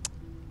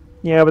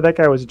 Yeah, but that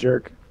guy was a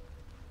jerk.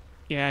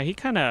 Yeah, he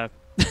kind of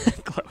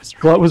Glut was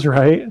right. Glut was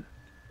right.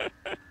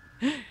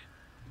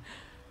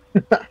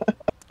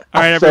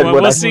 All right, said everyone.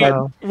 what I We'll see. said.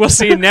 We'll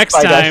see you next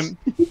Bye, guys. time.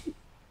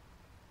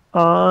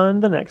 On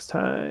the next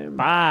time.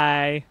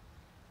 Bye.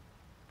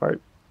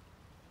 Part.